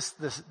 that's just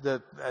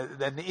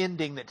an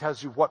ending that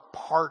tells you what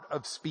part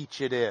of speech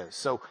it is.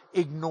 So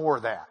ignore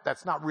that.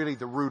 That's not really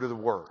the root of the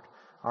word.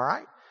 All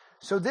right?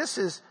 So this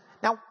is,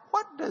 now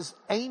what does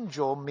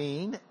angel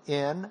mean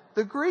in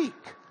the Greek?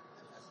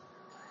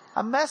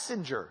 A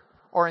messenger,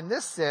 or in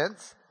this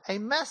sense, a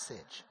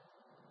message.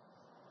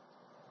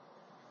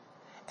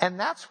 And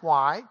that's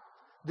why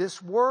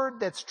this word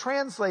that's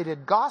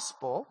translated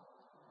gospel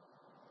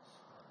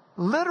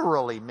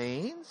literally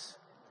means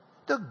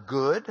the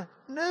good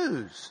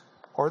news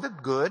or the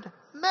good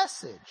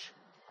message.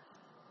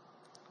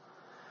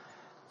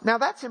 Now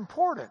that's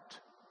important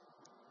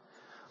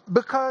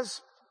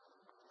because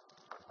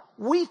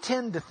we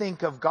tend to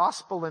think of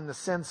gospel in the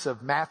sense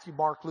of Matthew,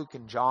 Mark, Luke,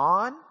 and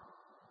John.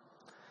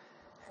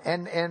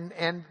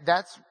 And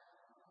that's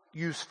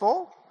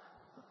useful,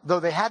 though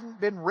they hadn't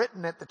been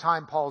written at the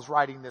time Paul's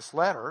writing this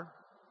letter.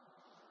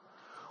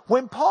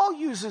 When Paul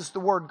uses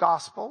the word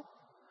gospel,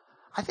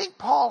 I think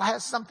Paul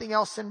has something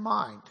else in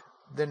mind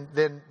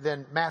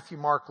than Matthew,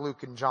 Mark,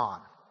 Luke, and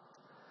John.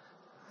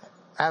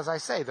 As I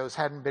say, those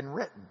hadn't been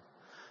written.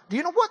 Do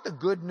you know what the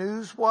good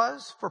news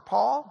was for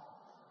Paul?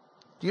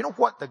 Do you know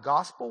what the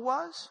gospel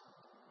was?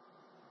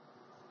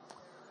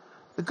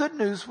 The good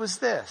news was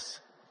this.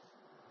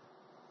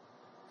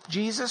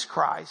 Jesus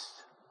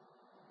Christ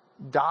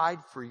died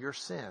for your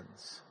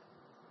sins.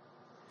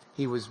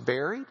 He was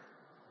buried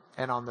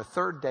and on the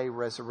third day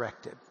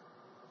resurrected.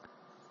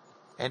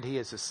 And he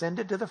has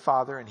ascended to the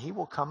Father, and he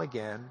will come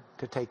again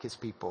to take his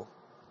people,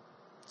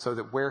 so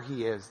that where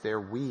he is, there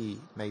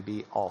we may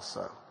be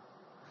also.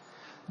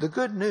 The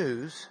good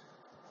news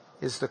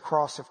is the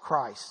cross of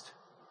Christ,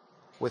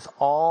 with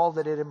all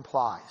that it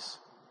implies.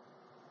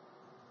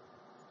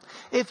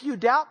 If you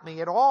doubt me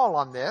at all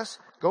on this,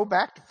 go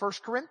back to 1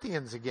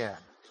 Corinthians again.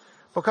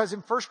 Because in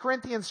 1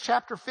 Corinthians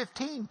chapter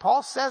 15,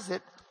 Paul says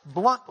it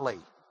bluntly.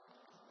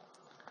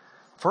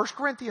 1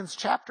 Corinthians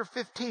chapter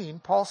 15,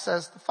 Paul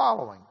says the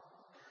following.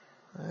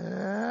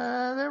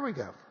 There we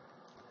go.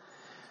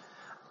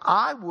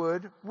 I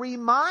would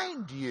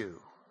remind you,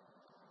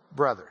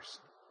 brothers,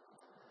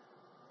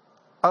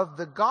 of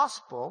the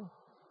gospel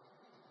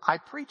I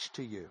preached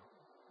to you.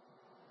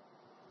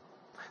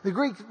 The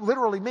Greek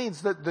literally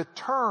means that the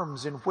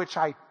terms in which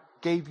I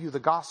gave you the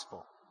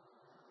gospel.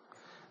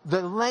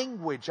 The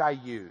language I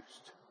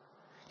used.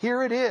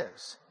 Here it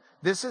is.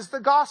 This is the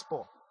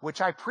gospel,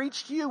 which I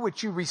preached to you,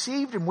 which you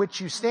received, in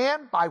which you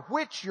stand, by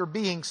which you're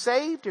being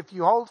saved if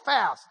you hold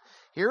fast.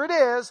 Here it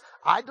is.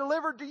 I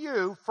delivered to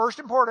you, first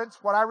importance,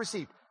 what I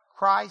received.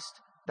 Christ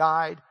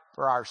died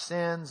for our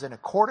sins in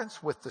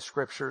accordance with the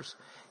Scriptures.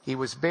 He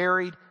was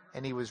buried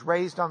and he was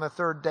raised on the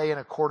third day in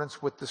accordance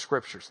with the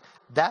Scriptures.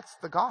 That's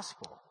the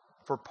gospel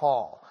for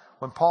Paul.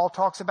 When Paul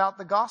talks about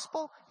the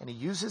gospel and he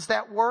uses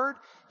that word,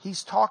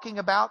 he's talking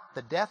about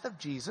the death of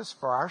Jesus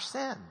for our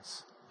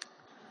sins.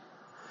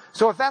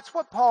 So if that's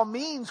what Paul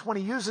means when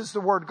he uses the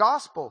word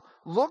gospel,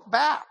 look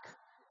back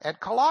at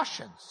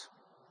Colossians.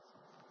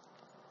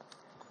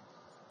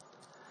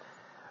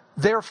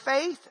 Their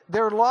faith,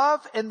 their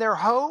love, and their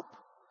hope,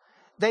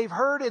 they've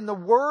heard in the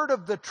word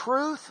of the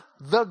truth,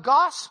 the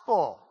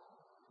gospel.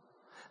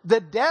 The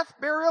death,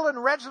 burial,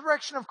 and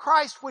resurrection of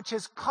Christ, which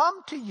has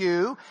come to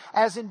you,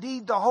 as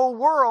indeed the whole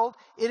world,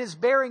 it is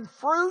bearing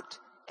fruit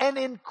and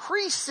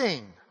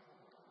increasing.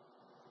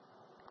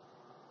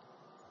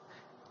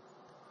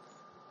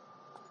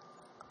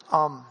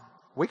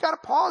 We got to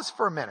pause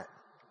for a minute.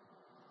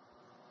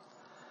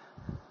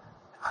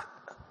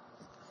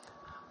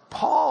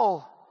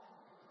 Paul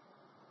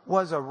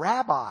was a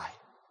rabbi.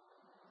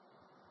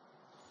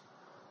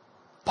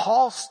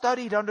 Paul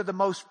studied under the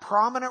most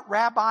prominent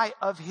rabbi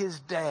of his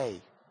day,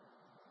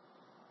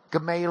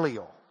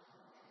 Gamaliel.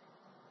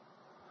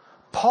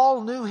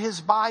 Paul knew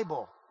his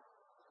Bible.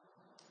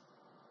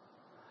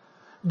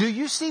 Do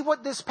you see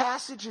what this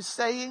passage is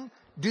saying?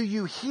 Do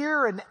you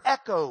hear an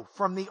echo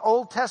from the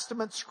Old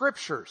Testament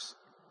scriptures?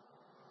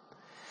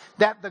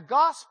 That the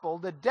gospel,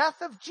 the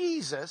death of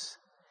Jesus,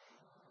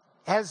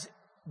 has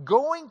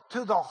going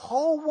to the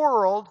whole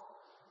world,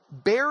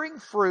 bearing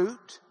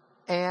fruit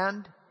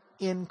and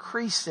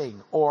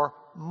increasing or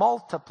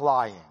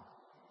multiplying.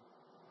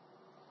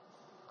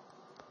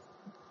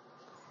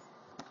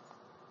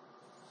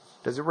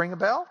 Does it ring a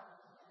bell?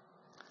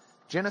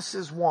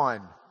 Genesis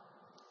 1,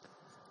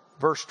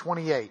 verse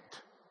 28.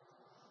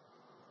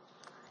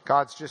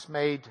 God's just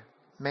made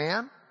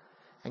man,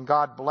 and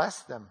God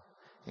blessed them.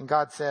 And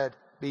God said,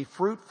 be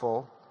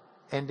fruitful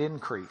and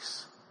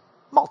increase.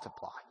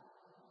 Multiply.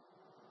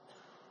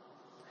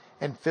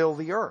 And fill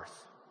the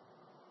earth.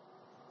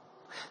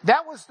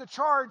 That was the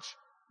charge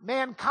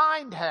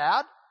mankind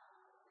had,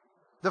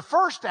 the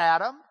first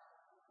Adam,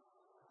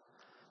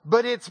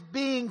 but it's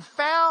being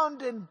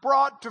found and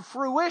brought to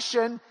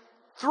fruition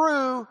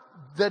through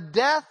the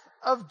death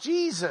of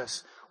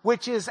Jesus,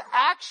 which is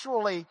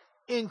actually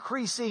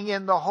increasing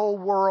in the whole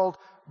world,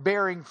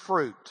 bearing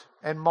fruit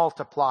and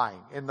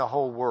multiplying in the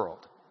whole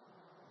world.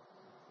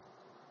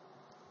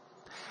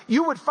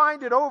 You would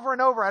find it over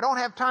and over. I don't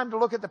have time to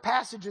look at the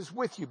passages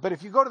with you, but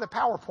if you go to the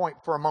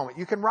PowerPoint for a moment,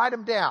 you can write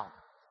them down.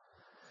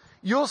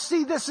 You'll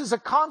see this is a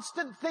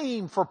constant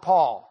theme for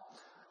Paul.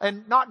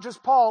 And not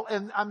just Paul,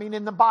 in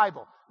the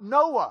Bible.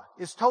 Noah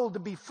is told to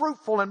be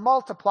fruitful and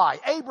multiply.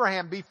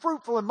 Abraham, be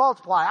fruitful and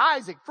multiply.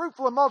 Isaac,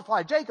 fruitful and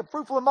multiply. Jacob,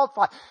 fruitful and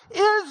multiply.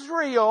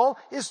 Israel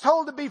is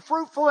told to be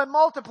fruitful and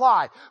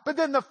multiply. But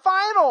then the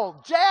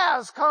final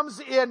jazz comes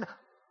in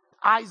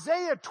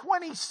Isaiah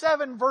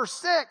 27 verse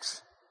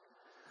 6,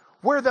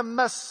 where the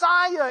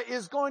Messiah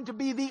is going to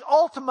be the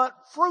ultimate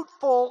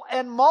fruitful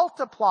and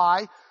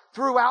multiply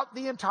throughout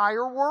the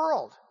entire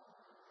world.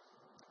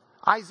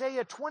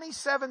 Isaiah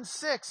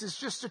 27:6 is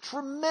just a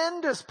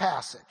tremendous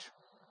passage.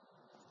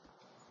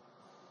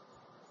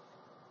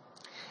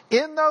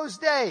 In those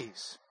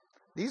days,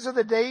 these are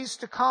the days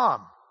to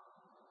come.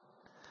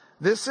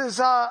 This is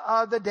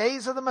the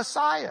days of the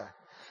Messiah.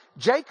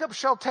 Jacob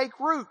shall take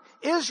root.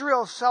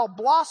 Israel shall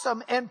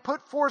blossom and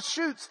put forth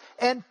shoots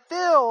and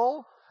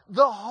fill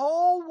the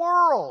whole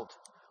world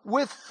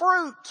with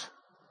fruit.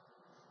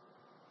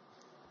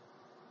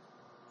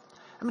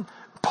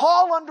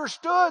 Paul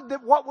understood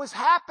that what was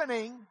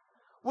happening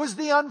was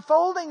the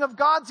unfolding of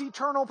God's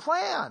eternal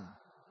plan.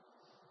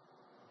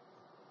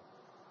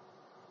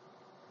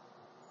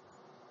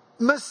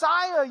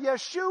 Messiah,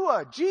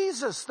 Yeshua,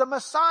 Jesus, the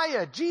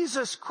Messiah,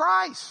 Jesus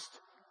Christ,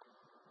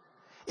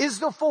 is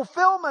the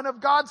fulfillment of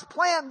God's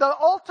plan, the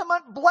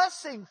ultimate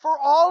blessing for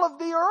all of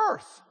the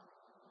earth.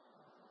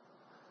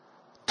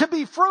 To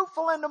be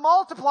fruitful and to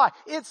multiply.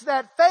 It's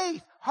that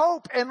faith,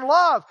 hope, and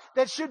love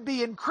that should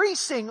be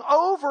increasing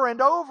over and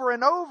over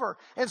and over.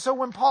 And so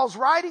when Paul's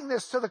writing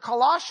this to the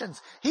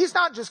Colossians, he's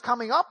not just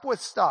coming up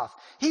with stuff.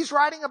 He's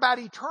writing about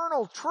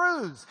eternal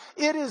truths.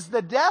 It is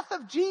the death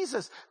of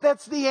Jesus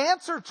that's the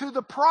answer to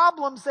the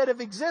problems that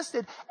have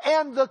existed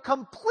and the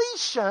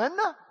completion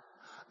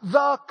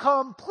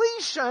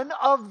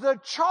of the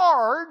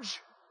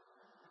charge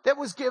that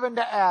was given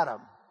to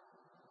Adam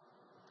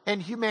and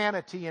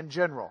humanity in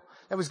general.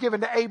 That was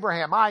given to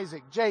Abraham,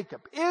 Isaac,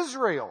 Jacob,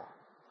 Israel.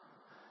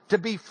 To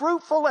be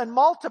fruitful and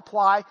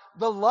multiply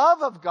the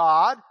love of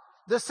God,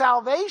 the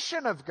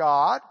salvation of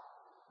God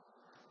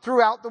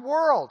throughout the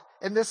world.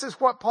 And this is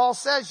what Paul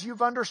says,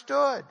 you've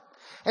understood.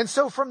 And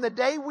so from the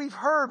day we've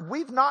heard,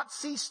 we've not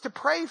ceased to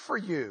pray for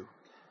you,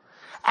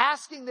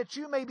 asking that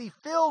you may be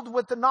filled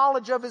with the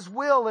knowledge of His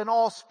will in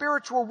all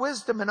spiritual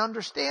wisdom and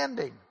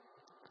understanding.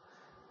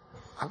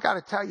 I've got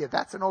to tell you,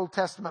 that's an Old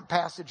Testament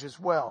passage as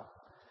well.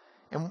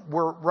 And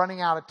we're running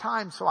out of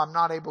time, so I'm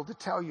not able to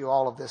tell you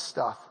all of this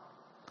stuff.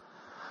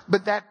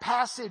 But that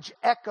passage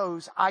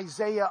echoes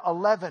Isaiah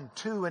 11,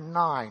 2 and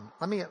 9.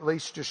 Let me at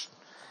least just...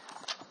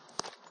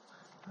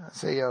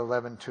 Isaiah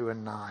 11, 2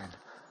 and 9.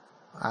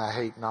 I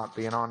hate not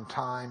being on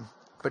time,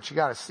 but you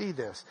got to see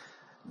this.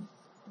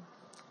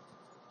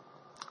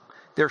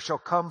 There shall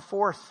come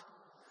forth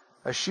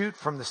a shoot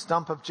from the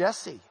stump of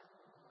Jesse.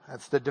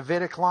 That's the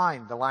Davidic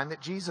line, the line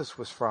that Jesus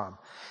was from.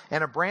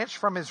 And a branch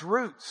from his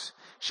roots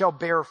shall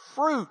bear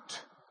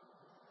fruit.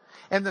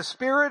 And the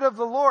Spirit of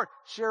the Lord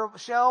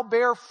shall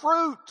bear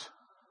fruit.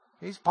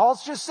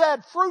 Paul's just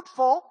said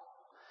fruitful.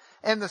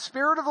 And the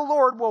Spirit of the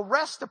Lord will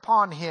rest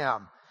upon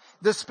him.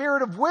 The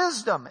Spirit of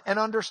wisdom and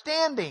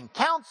understanding,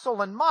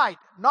 counsel and might,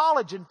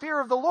 knowledge and fear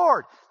of the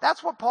Lord.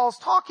 That's what Paul's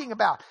talking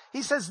about.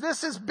 He says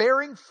this is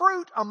bearing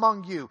fruit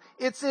among you.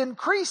 It's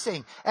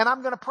increasing. And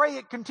I'm going to pray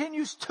it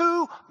continues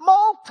to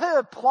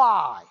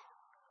multiply.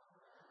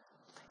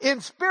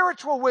 In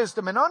spiritual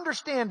wisdom and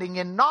understanding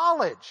and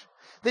knowledge,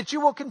 that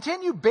you will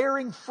continue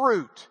bearing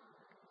fruit.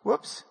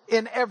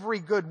 In every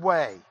good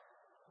way.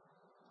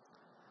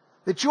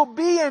 That you'll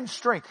be in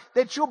strength.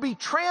 That you'll be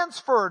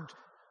transferred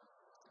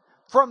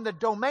from the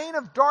domain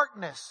of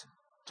darkness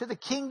to the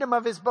kingdom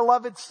of his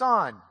beloved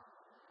Son.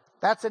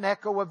 That's an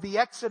echo of the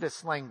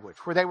Exodus language,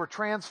 where they were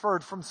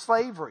transferred from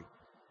slavery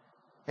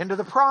into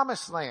the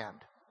promised land.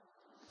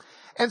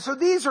 And so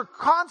these are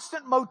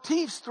constant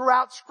motifs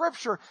throughout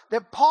Scripture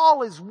that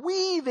Paul is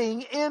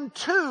weaving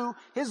into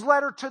his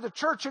letter to the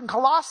church in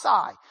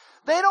Colossae.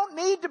 They don't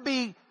need to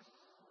be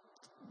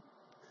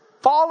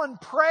fallen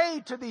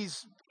prey to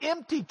these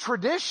empty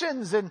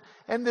traditions and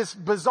this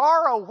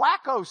bizarro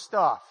wacko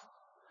stuff.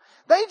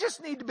 They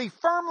just need to be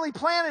firmly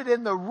planted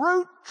in the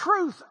root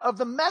truth of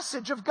the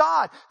message of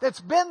God that's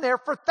been there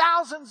for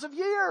thousands of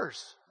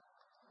years.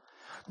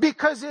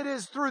 Because it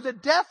is through the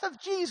death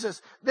of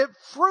Jesus that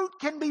fruit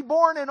can be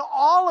born and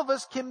all of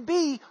us can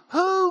be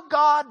who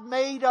God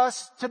made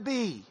us to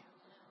be.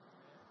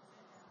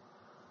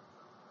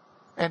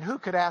 And who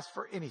could ask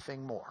for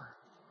anything more?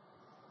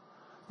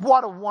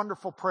 What a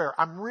wonderful prayer.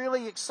 I'm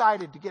really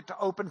excited to get to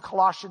open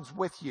Colossians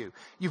with you.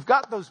 You've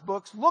got those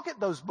books. Look at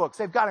those books.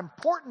 They've got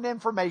important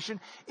information.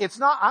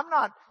 I'm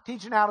not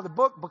teaching out of the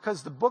book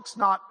because the book's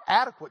not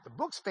adequate. The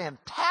book's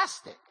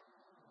fantastic.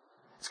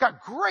 It's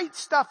got great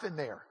stuff in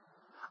there.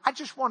 I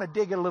just want to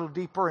dig a little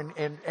deeper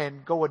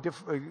and go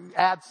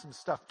add some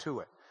stuff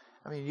to it.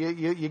 I mean,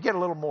 you get a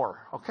little more,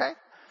 okay?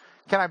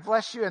 Can I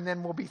bless you and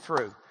then we'll be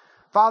through?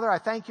 Father, I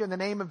thank you in the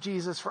name of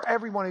Jesus for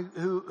everyone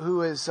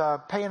who is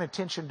paying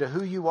attention to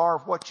who you are,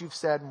 what you've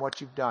said, and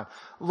what you've done.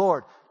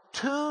 Lord,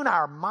 tune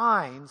our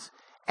minds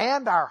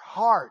and our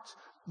hearts.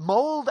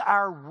 Mold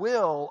our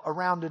will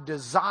around a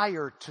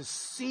desire to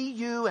see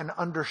you and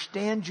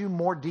understand you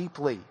more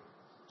deeply.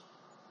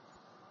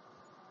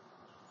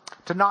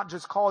 To not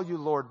just call you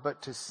Lord,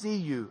 but to see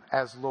you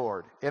as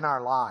Lord in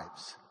our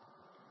lives.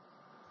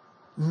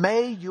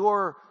 May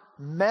your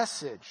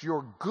message,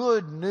 your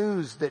good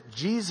news that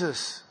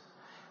Jesus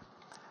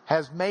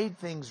has made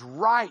things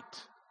right,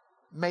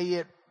 may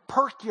it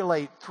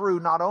percolate through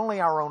not only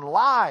our own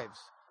lives,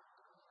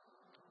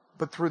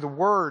 but through the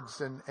words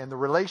and the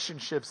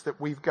relationships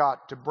that we've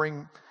got to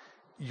bring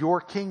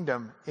your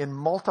kingdom in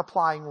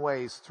multiplying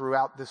ways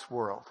throughout this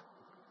world.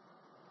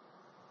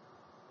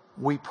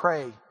 We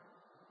pray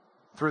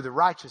through the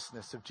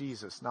righteousness of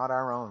Jesus, not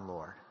our own,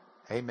 Lord.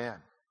 Amen.